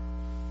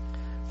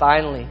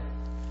 Finally,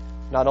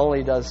 not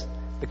only does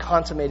the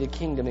consummated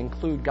kingdom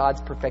include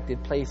God's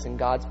perfected place and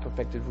God's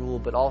perfected rule,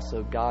 but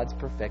also God's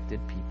perfected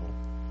people.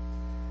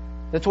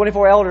 The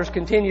 24 elders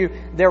continue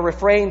their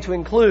refrain to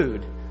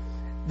include,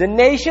 the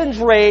nations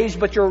raged,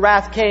 but your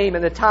wrath came,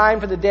 and the time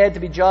for the dead to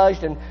be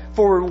judged, and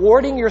for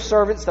rewarding your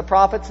servants, the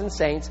prophets and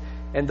saints,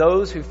 and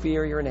those who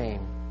fear your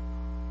name.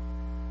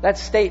 That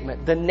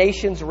statement, the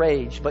nations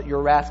raged, but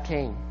your wrath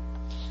came,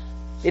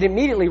 it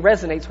immediately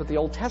resonates with the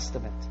Old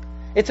Testament.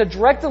 It's a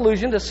direct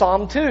allusion to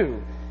Psalm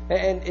 2.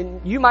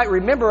 And you might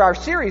remember our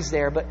series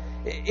there, but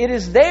it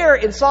is there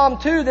in Psalm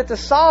 2 that the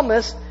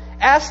psalmist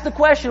asks the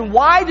question,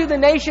 why do the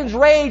nations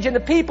rage and the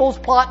peoples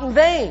plot in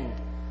vain?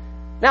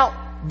 Now,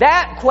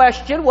 that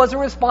question was a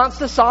response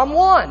to Psalm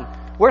 1,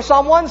 where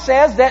Psalm 1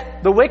 says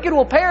that the wicked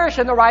will perish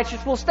and the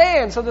righteous will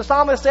stand. So the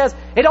psalmist says,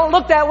 it don't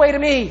look that way to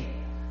me.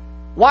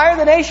 Why are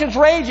the nations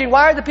raging?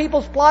 Why are the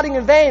peoples plotting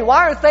in vain?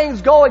 Why are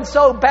things going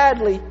so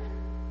badly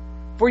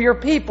for your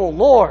people,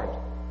 Lord?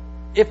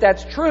 If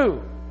that's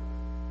true,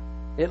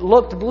 it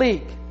looked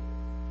bleak.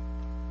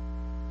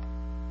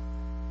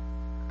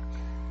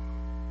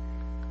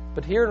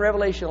 But here in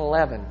Revelation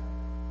 11,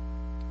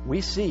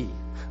 we see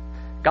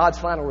God's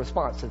final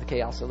response to the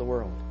chaos of the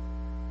world.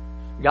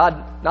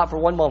 God, not for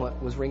one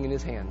moment, was wringing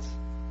His hands.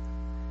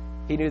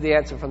 He knew the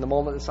answer from the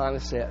moment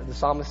the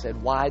psalmist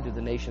said, why do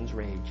the nations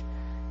rage?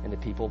 and the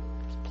people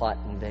plot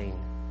in vain.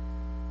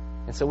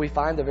 And so we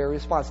find the very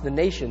response. The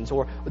nations,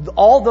 or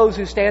all those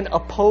who stand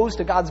opposed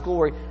to God's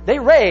glory, they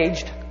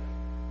raged.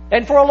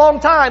 And for a long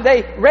time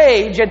they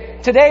raged.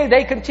 And today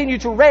they continue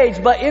to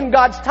rage. But in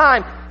God's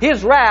time,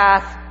 His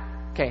wrath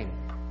came.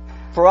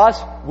 For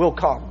us will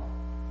come.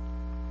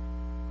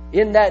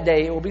 In that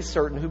day it will be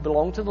certain who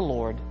belong to the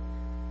Lord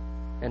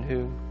and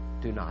who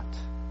do not.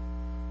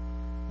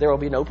 There will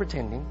be no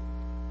pretending.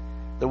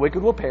 The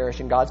wicked will perish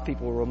and God's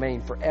people will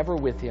remain forever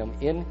with Him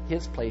in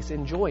His place,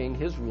 enjoying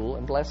His rule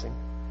and blessing.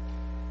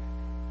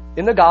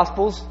 In the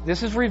Gospels,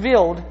 this is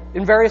revealed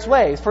in various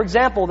ways. For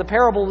example, the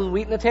parable of the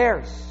wheat and the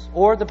tares,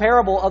 or the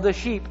parable of the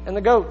sheep and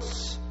the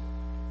goats.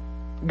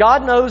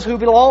 God knows who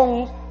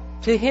belong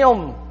to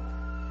Him.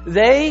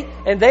 They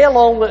and they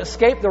alone will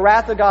escape the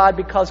wrath of God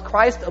because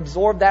Christ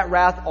absorbed that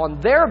wrath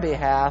on their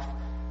behalf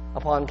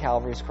upon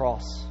Calvary's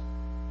cross.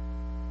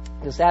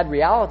 The sad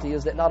reality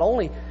is that not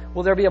only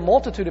will there be a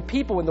multitude of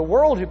people in the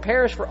world who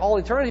perish for all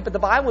eternity, but the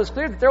Bible is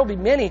clear that there will be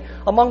many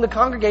among the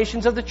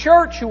congregations of the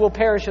church who will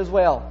perish as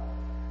well.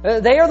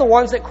 They are the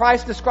ones that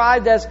Christ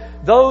described as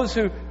those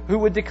who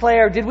would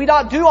declare, "Did we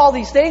not do all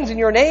these things in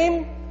your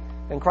name?"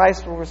 And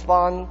Christ will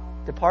respond,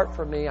 "Depart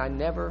from me, I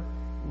never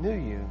knew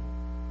you."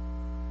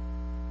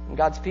 And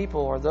God's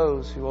people are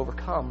those who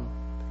overcome.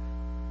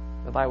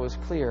 The Bible is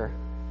clear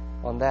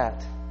on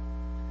that.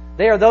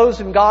 They are those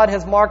whom God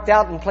has marked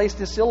out and placed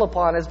His seal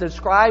upon, as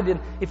described in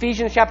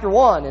Ephesians chapter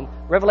 1 and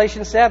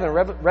Revelation 7,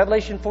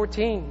 Revelation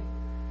 14.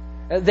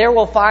 There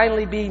will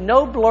finally be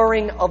no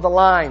blurring of the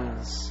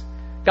lines.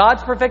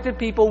 God's perfected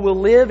people will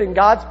live in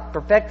God's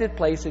perfected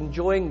place,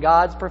 enjoying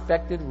God's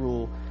perfected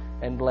rule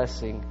and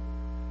blessing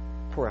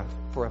for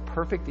a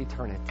perfect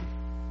eternity.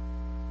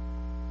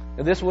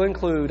 And this will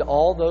include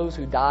all those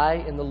who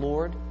die in the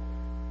Lord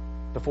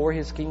before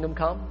His kingdom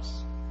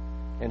comes,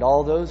 and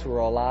all those who are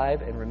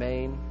alive and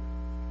remain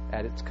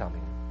at its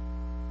coming.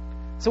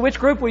 So which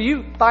group will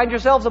you find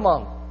yourselves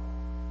among?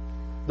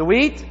 The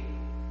wheat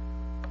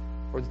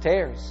or the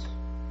tares?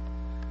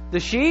 The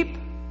sheep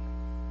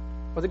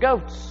or the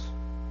goats?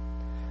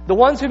 The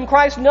ones whom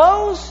Christ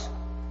knows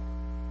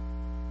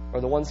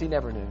or the ones He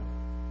never knew?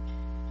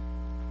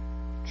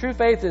 True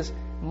faith is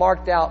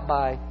marked out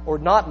by, or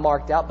not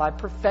marked out by,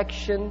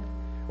 perfection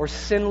or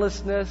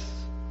sinlessness.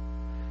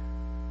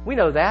 We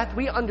know that.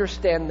 We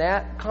understand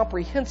that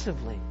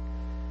comprehensively.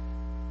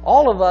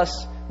 All of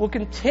us will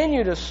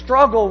continue to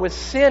struggle with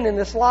sin in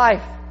this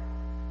life.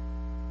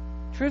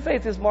 True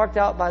faith is marked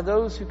out by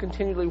those who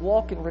continually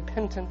walk in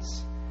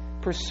repentance,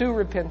 pursue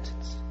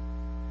repentance.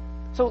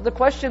 So the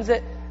questions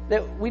that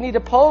we need to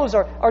pose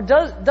are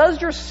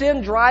does your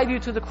sin drive you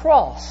to the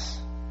cross?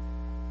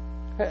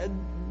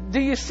 Do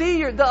you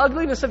see the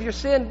ugliness of your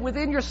sin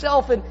within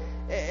yourself and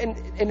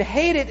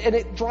hate it, and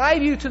it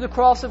drive you to the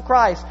cross of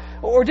Christ?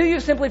 Or do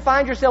you simply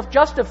find yourself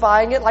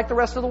justifying it like the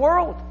rest of the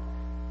world?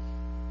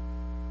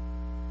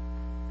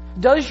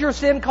 Does your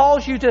sin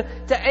cause you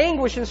to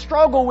anguish and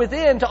struggle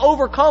within to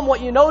overcome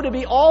what you know to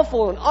be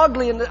awful and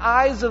ugly in the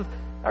eyes of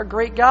our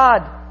great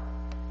God?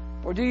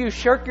 Or do you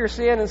shirk your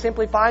sin and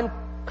simply find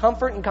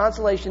comfort and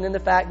consolation in the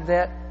fact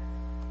that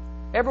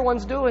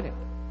everyone's doing it?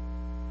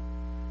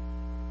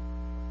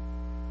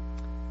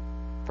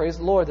 Praise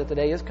the Lord that the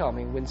day is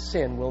coming when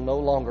sin will no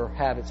longer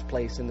have its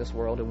place in this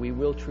world and we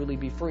will truly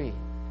be free.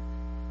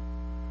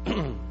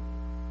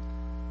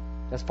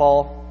 As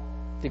Paul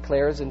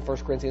declares in 1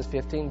 Corinthians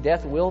 15,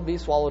 death will be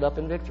swallowed up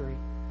in victory.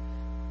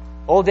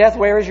 O death,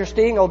 where is your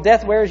sting? O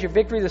death, where is your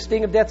victory? The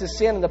sting of death is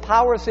sin, and the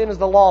power of sin is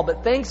the law.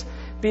 But thanks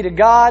be to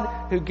God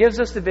who gives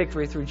us the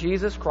victory through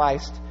Jesus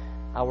Christ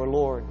our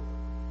Lord.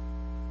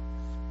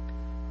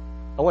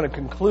 I want to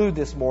conclude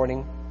this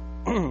morning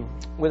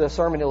with a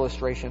sermon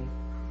illustration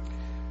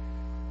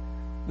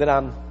that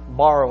I'm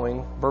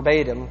borrowing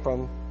verbatim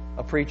from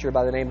a preacher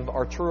by the name of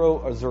Arturo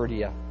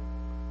Azurdia.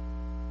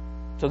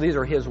 So these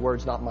are his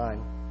words, not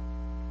mine.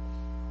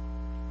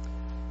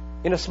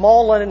 In a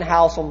small London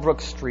house on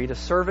Brook Street, a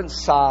servant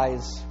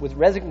sighs with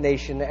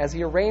resignation as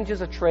he arranges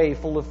a tray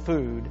full of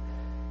food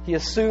he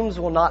assumes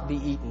will not be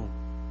eaten.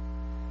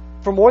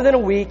 For more than a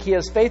week, he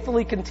has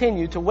faithfully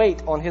continued to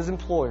wait on his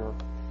employer,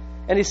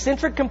 an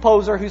eccentric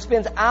composer who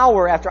spends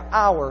hour after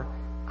hour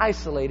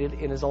isolated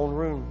in his own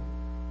room.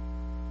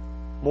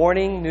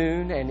 Morning,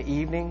 noon, and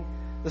evening,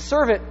 the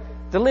servant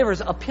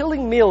delivers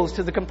appealing meals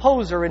to the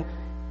composer and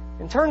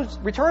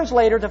returns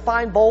later to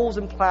find bowls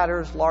and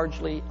platters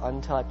largely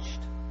untouched.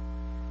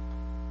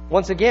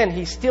 Once again,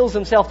 he steels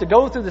himself to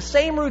go through the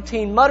same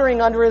routine,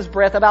 muttering under his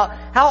breath about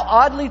how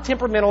oddly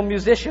temperamental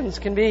musicians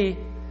can be.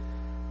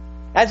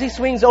 As he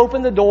swings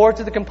open the door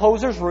to the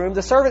composer's room,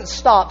 the servant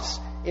stops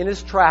in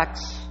his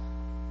tracks.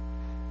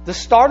 The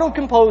startled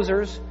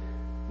composer,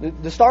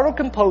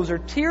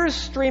 tears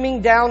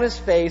streaming down his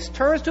face,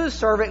 turns to his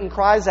servant and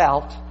cries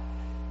out,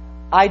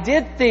 "I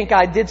did think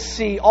I did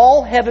see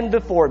all heaven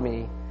before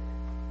me,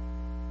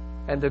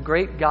 and the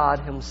great God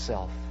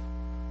Himself."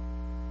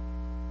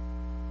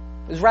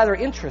 It's rather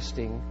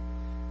interesting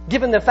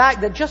given the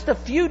fact that just a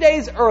few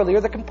days earlier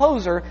the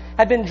composer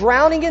had been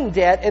drowning in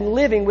debt and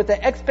living with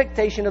the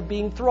expectation of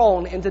being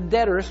thrown into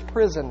debtor's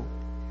prison.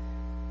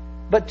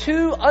 But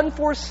two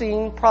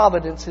unforeseen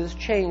providences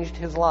changed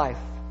his life.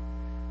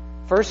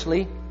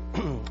 Firstly,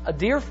 a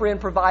dear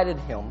friend provided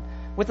him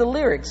with the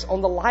lyrics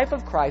on the life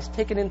of Christ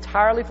taken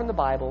entirely from the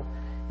Bible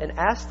and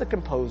asked the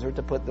composer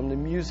to put them to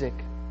music.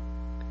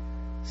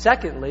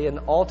 Secondly, and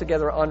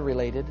altogether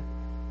unrelated,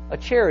 a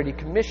charity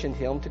commissioned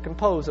him to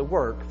compose a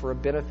work for a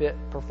benefit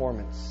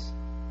performance.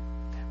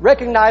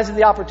 Recognizing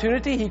the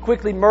opportunity, he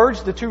quickly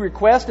merged the two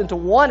requests into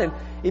one and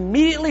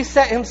immediately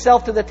set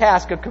himself to the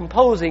task of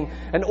composing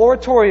an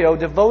oratorio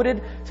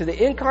devoted to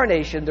the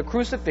incarnation, the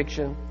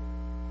crucifixion,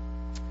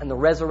 and the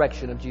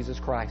resurrection of Jesus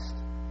Christ.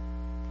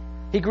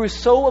 He grew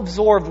so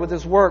absorbed with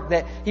his work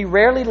that he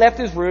rarely left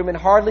his room and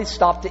hardly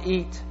stopped to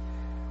eat.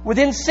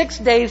 Within 6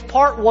 days,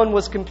 part 1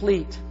 was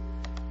complete.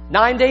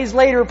 9 days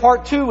later,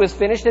 part 2 was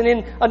finished, and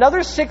in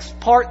another 6,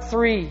 part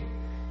 3.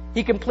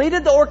 He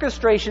completed the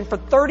orchestration for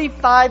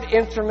 35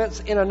 instruments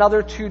in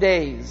another 2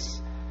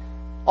 days.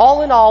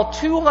 All in all,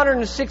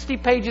 260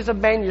 pages of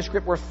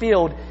manuscript were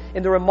filled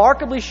in the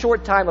remarkably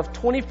short time of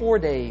 24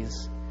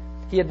 days.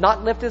 He had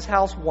not left his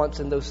house once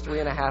in those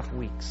 3.5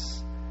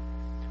 weeks.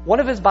 One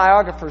of his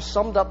biographers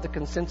summed up the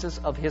consensus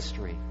of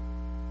history.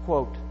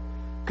 Quote,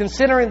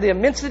 "Considering the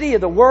immensity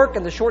of the work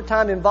and the short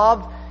time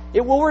involved,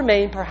 it will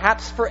remain,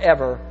 perhaps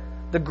forever,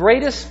 the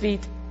greatest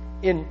feat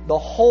in the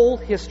whole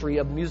history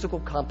of musical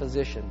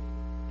composition."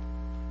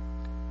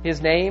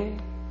 His name,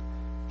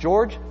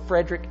 George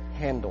Frederick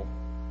Handel.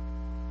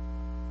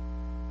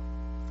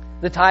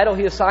 The title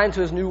he assigned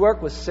to his new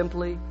work was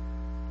simply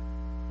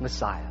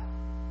Messiah.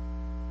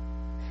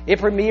 It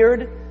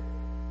premiered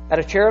at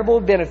a charitable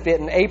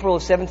benefit in April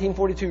of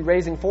 1742,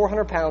 raising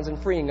 400 pounds and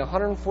freeing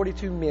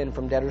 142 men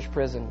from debtor's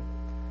prison.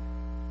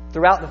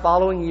 Throughout the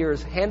following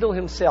years, Handel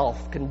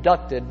himself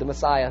conducted the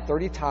Messiah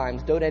 30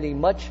 times,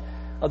 donating much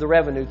of the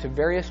revenue to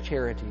various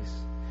charities.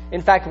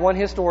 In fact, one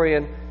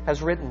historian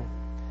has written,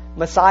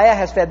 "Messiah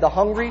has fed the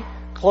hungry,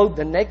 clothed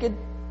the naked,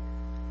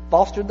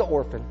 fostered the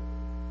orphan,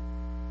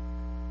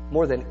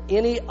 more than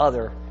any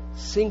other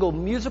single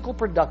musical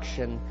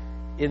production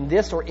in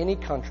this or any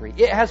country.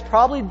 It has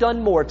probably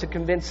done more to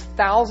convince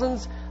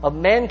thousands of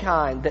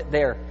mankind that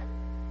there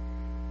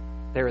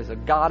is a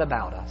God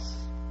about us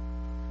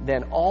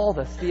than all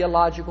the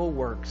theological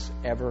works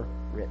ever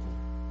written."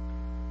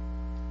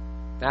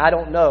 Now, I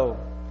don't know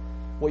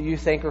what you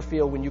think or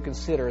feel when you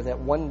consider that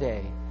one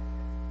day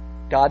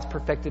God's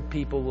perfected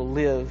people will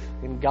live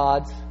in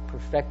God's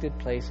perfected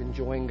place,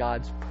 enjoying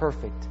God's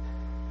perfect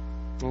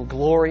and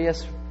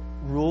glorious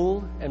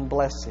rule and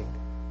blessing.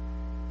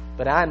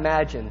 But I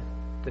imagine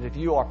that if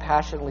you are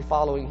passionately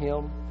following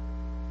Him,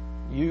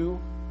 you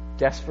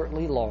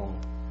desperately long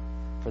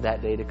for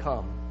that day to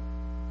come.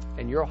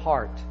 And your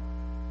heart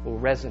will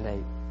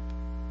resonate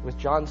with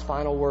John's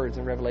final words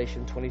in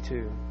Revelation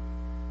 22.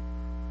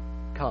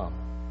 "Come,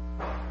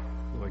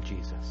 Lord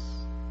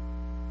Jesus."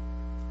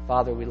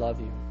 Father, we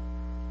love you.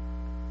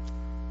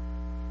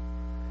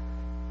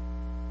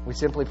 We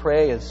simply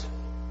pray as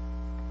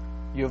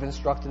you have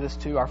instructed us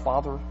to, "Our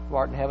Father who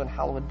art in heaven,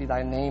 hallowed be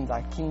thy name.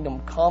 Thy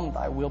kingdom come,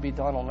 thy will be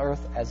done on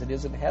earth as it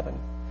is in heaven."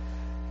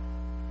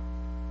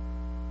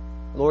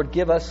 Lord,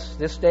 give us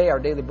this day our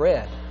daily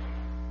bread.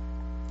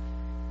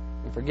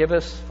 And forgive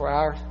us for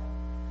our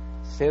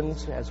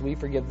sins as we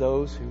forgive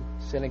those who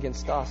sin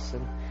against us.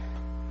 And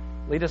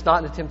lead us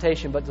not into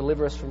temptation, but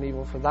deliver us from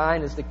evil. For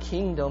thine is the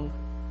kingdom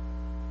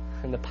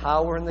and the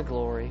power and the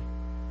glory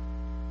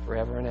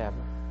forever and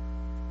ever.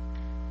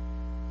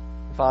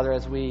 Father,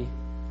 as we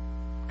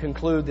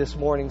conclude this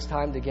morning's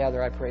time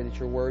together, I pray that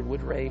your word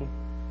would reign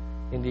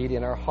indeed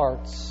in our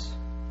hearts,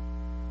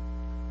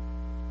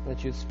 and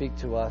that you'd speak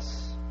to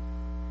us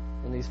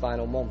in these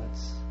final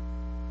moments.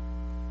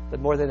 But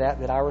more than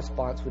that, that our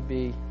response would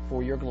be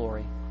for your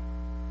glory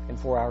and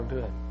for our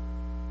good.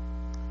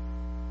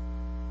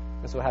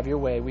 And so have your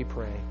way, we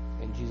pray.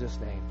 In Jesus'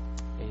 name,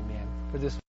 amen. For this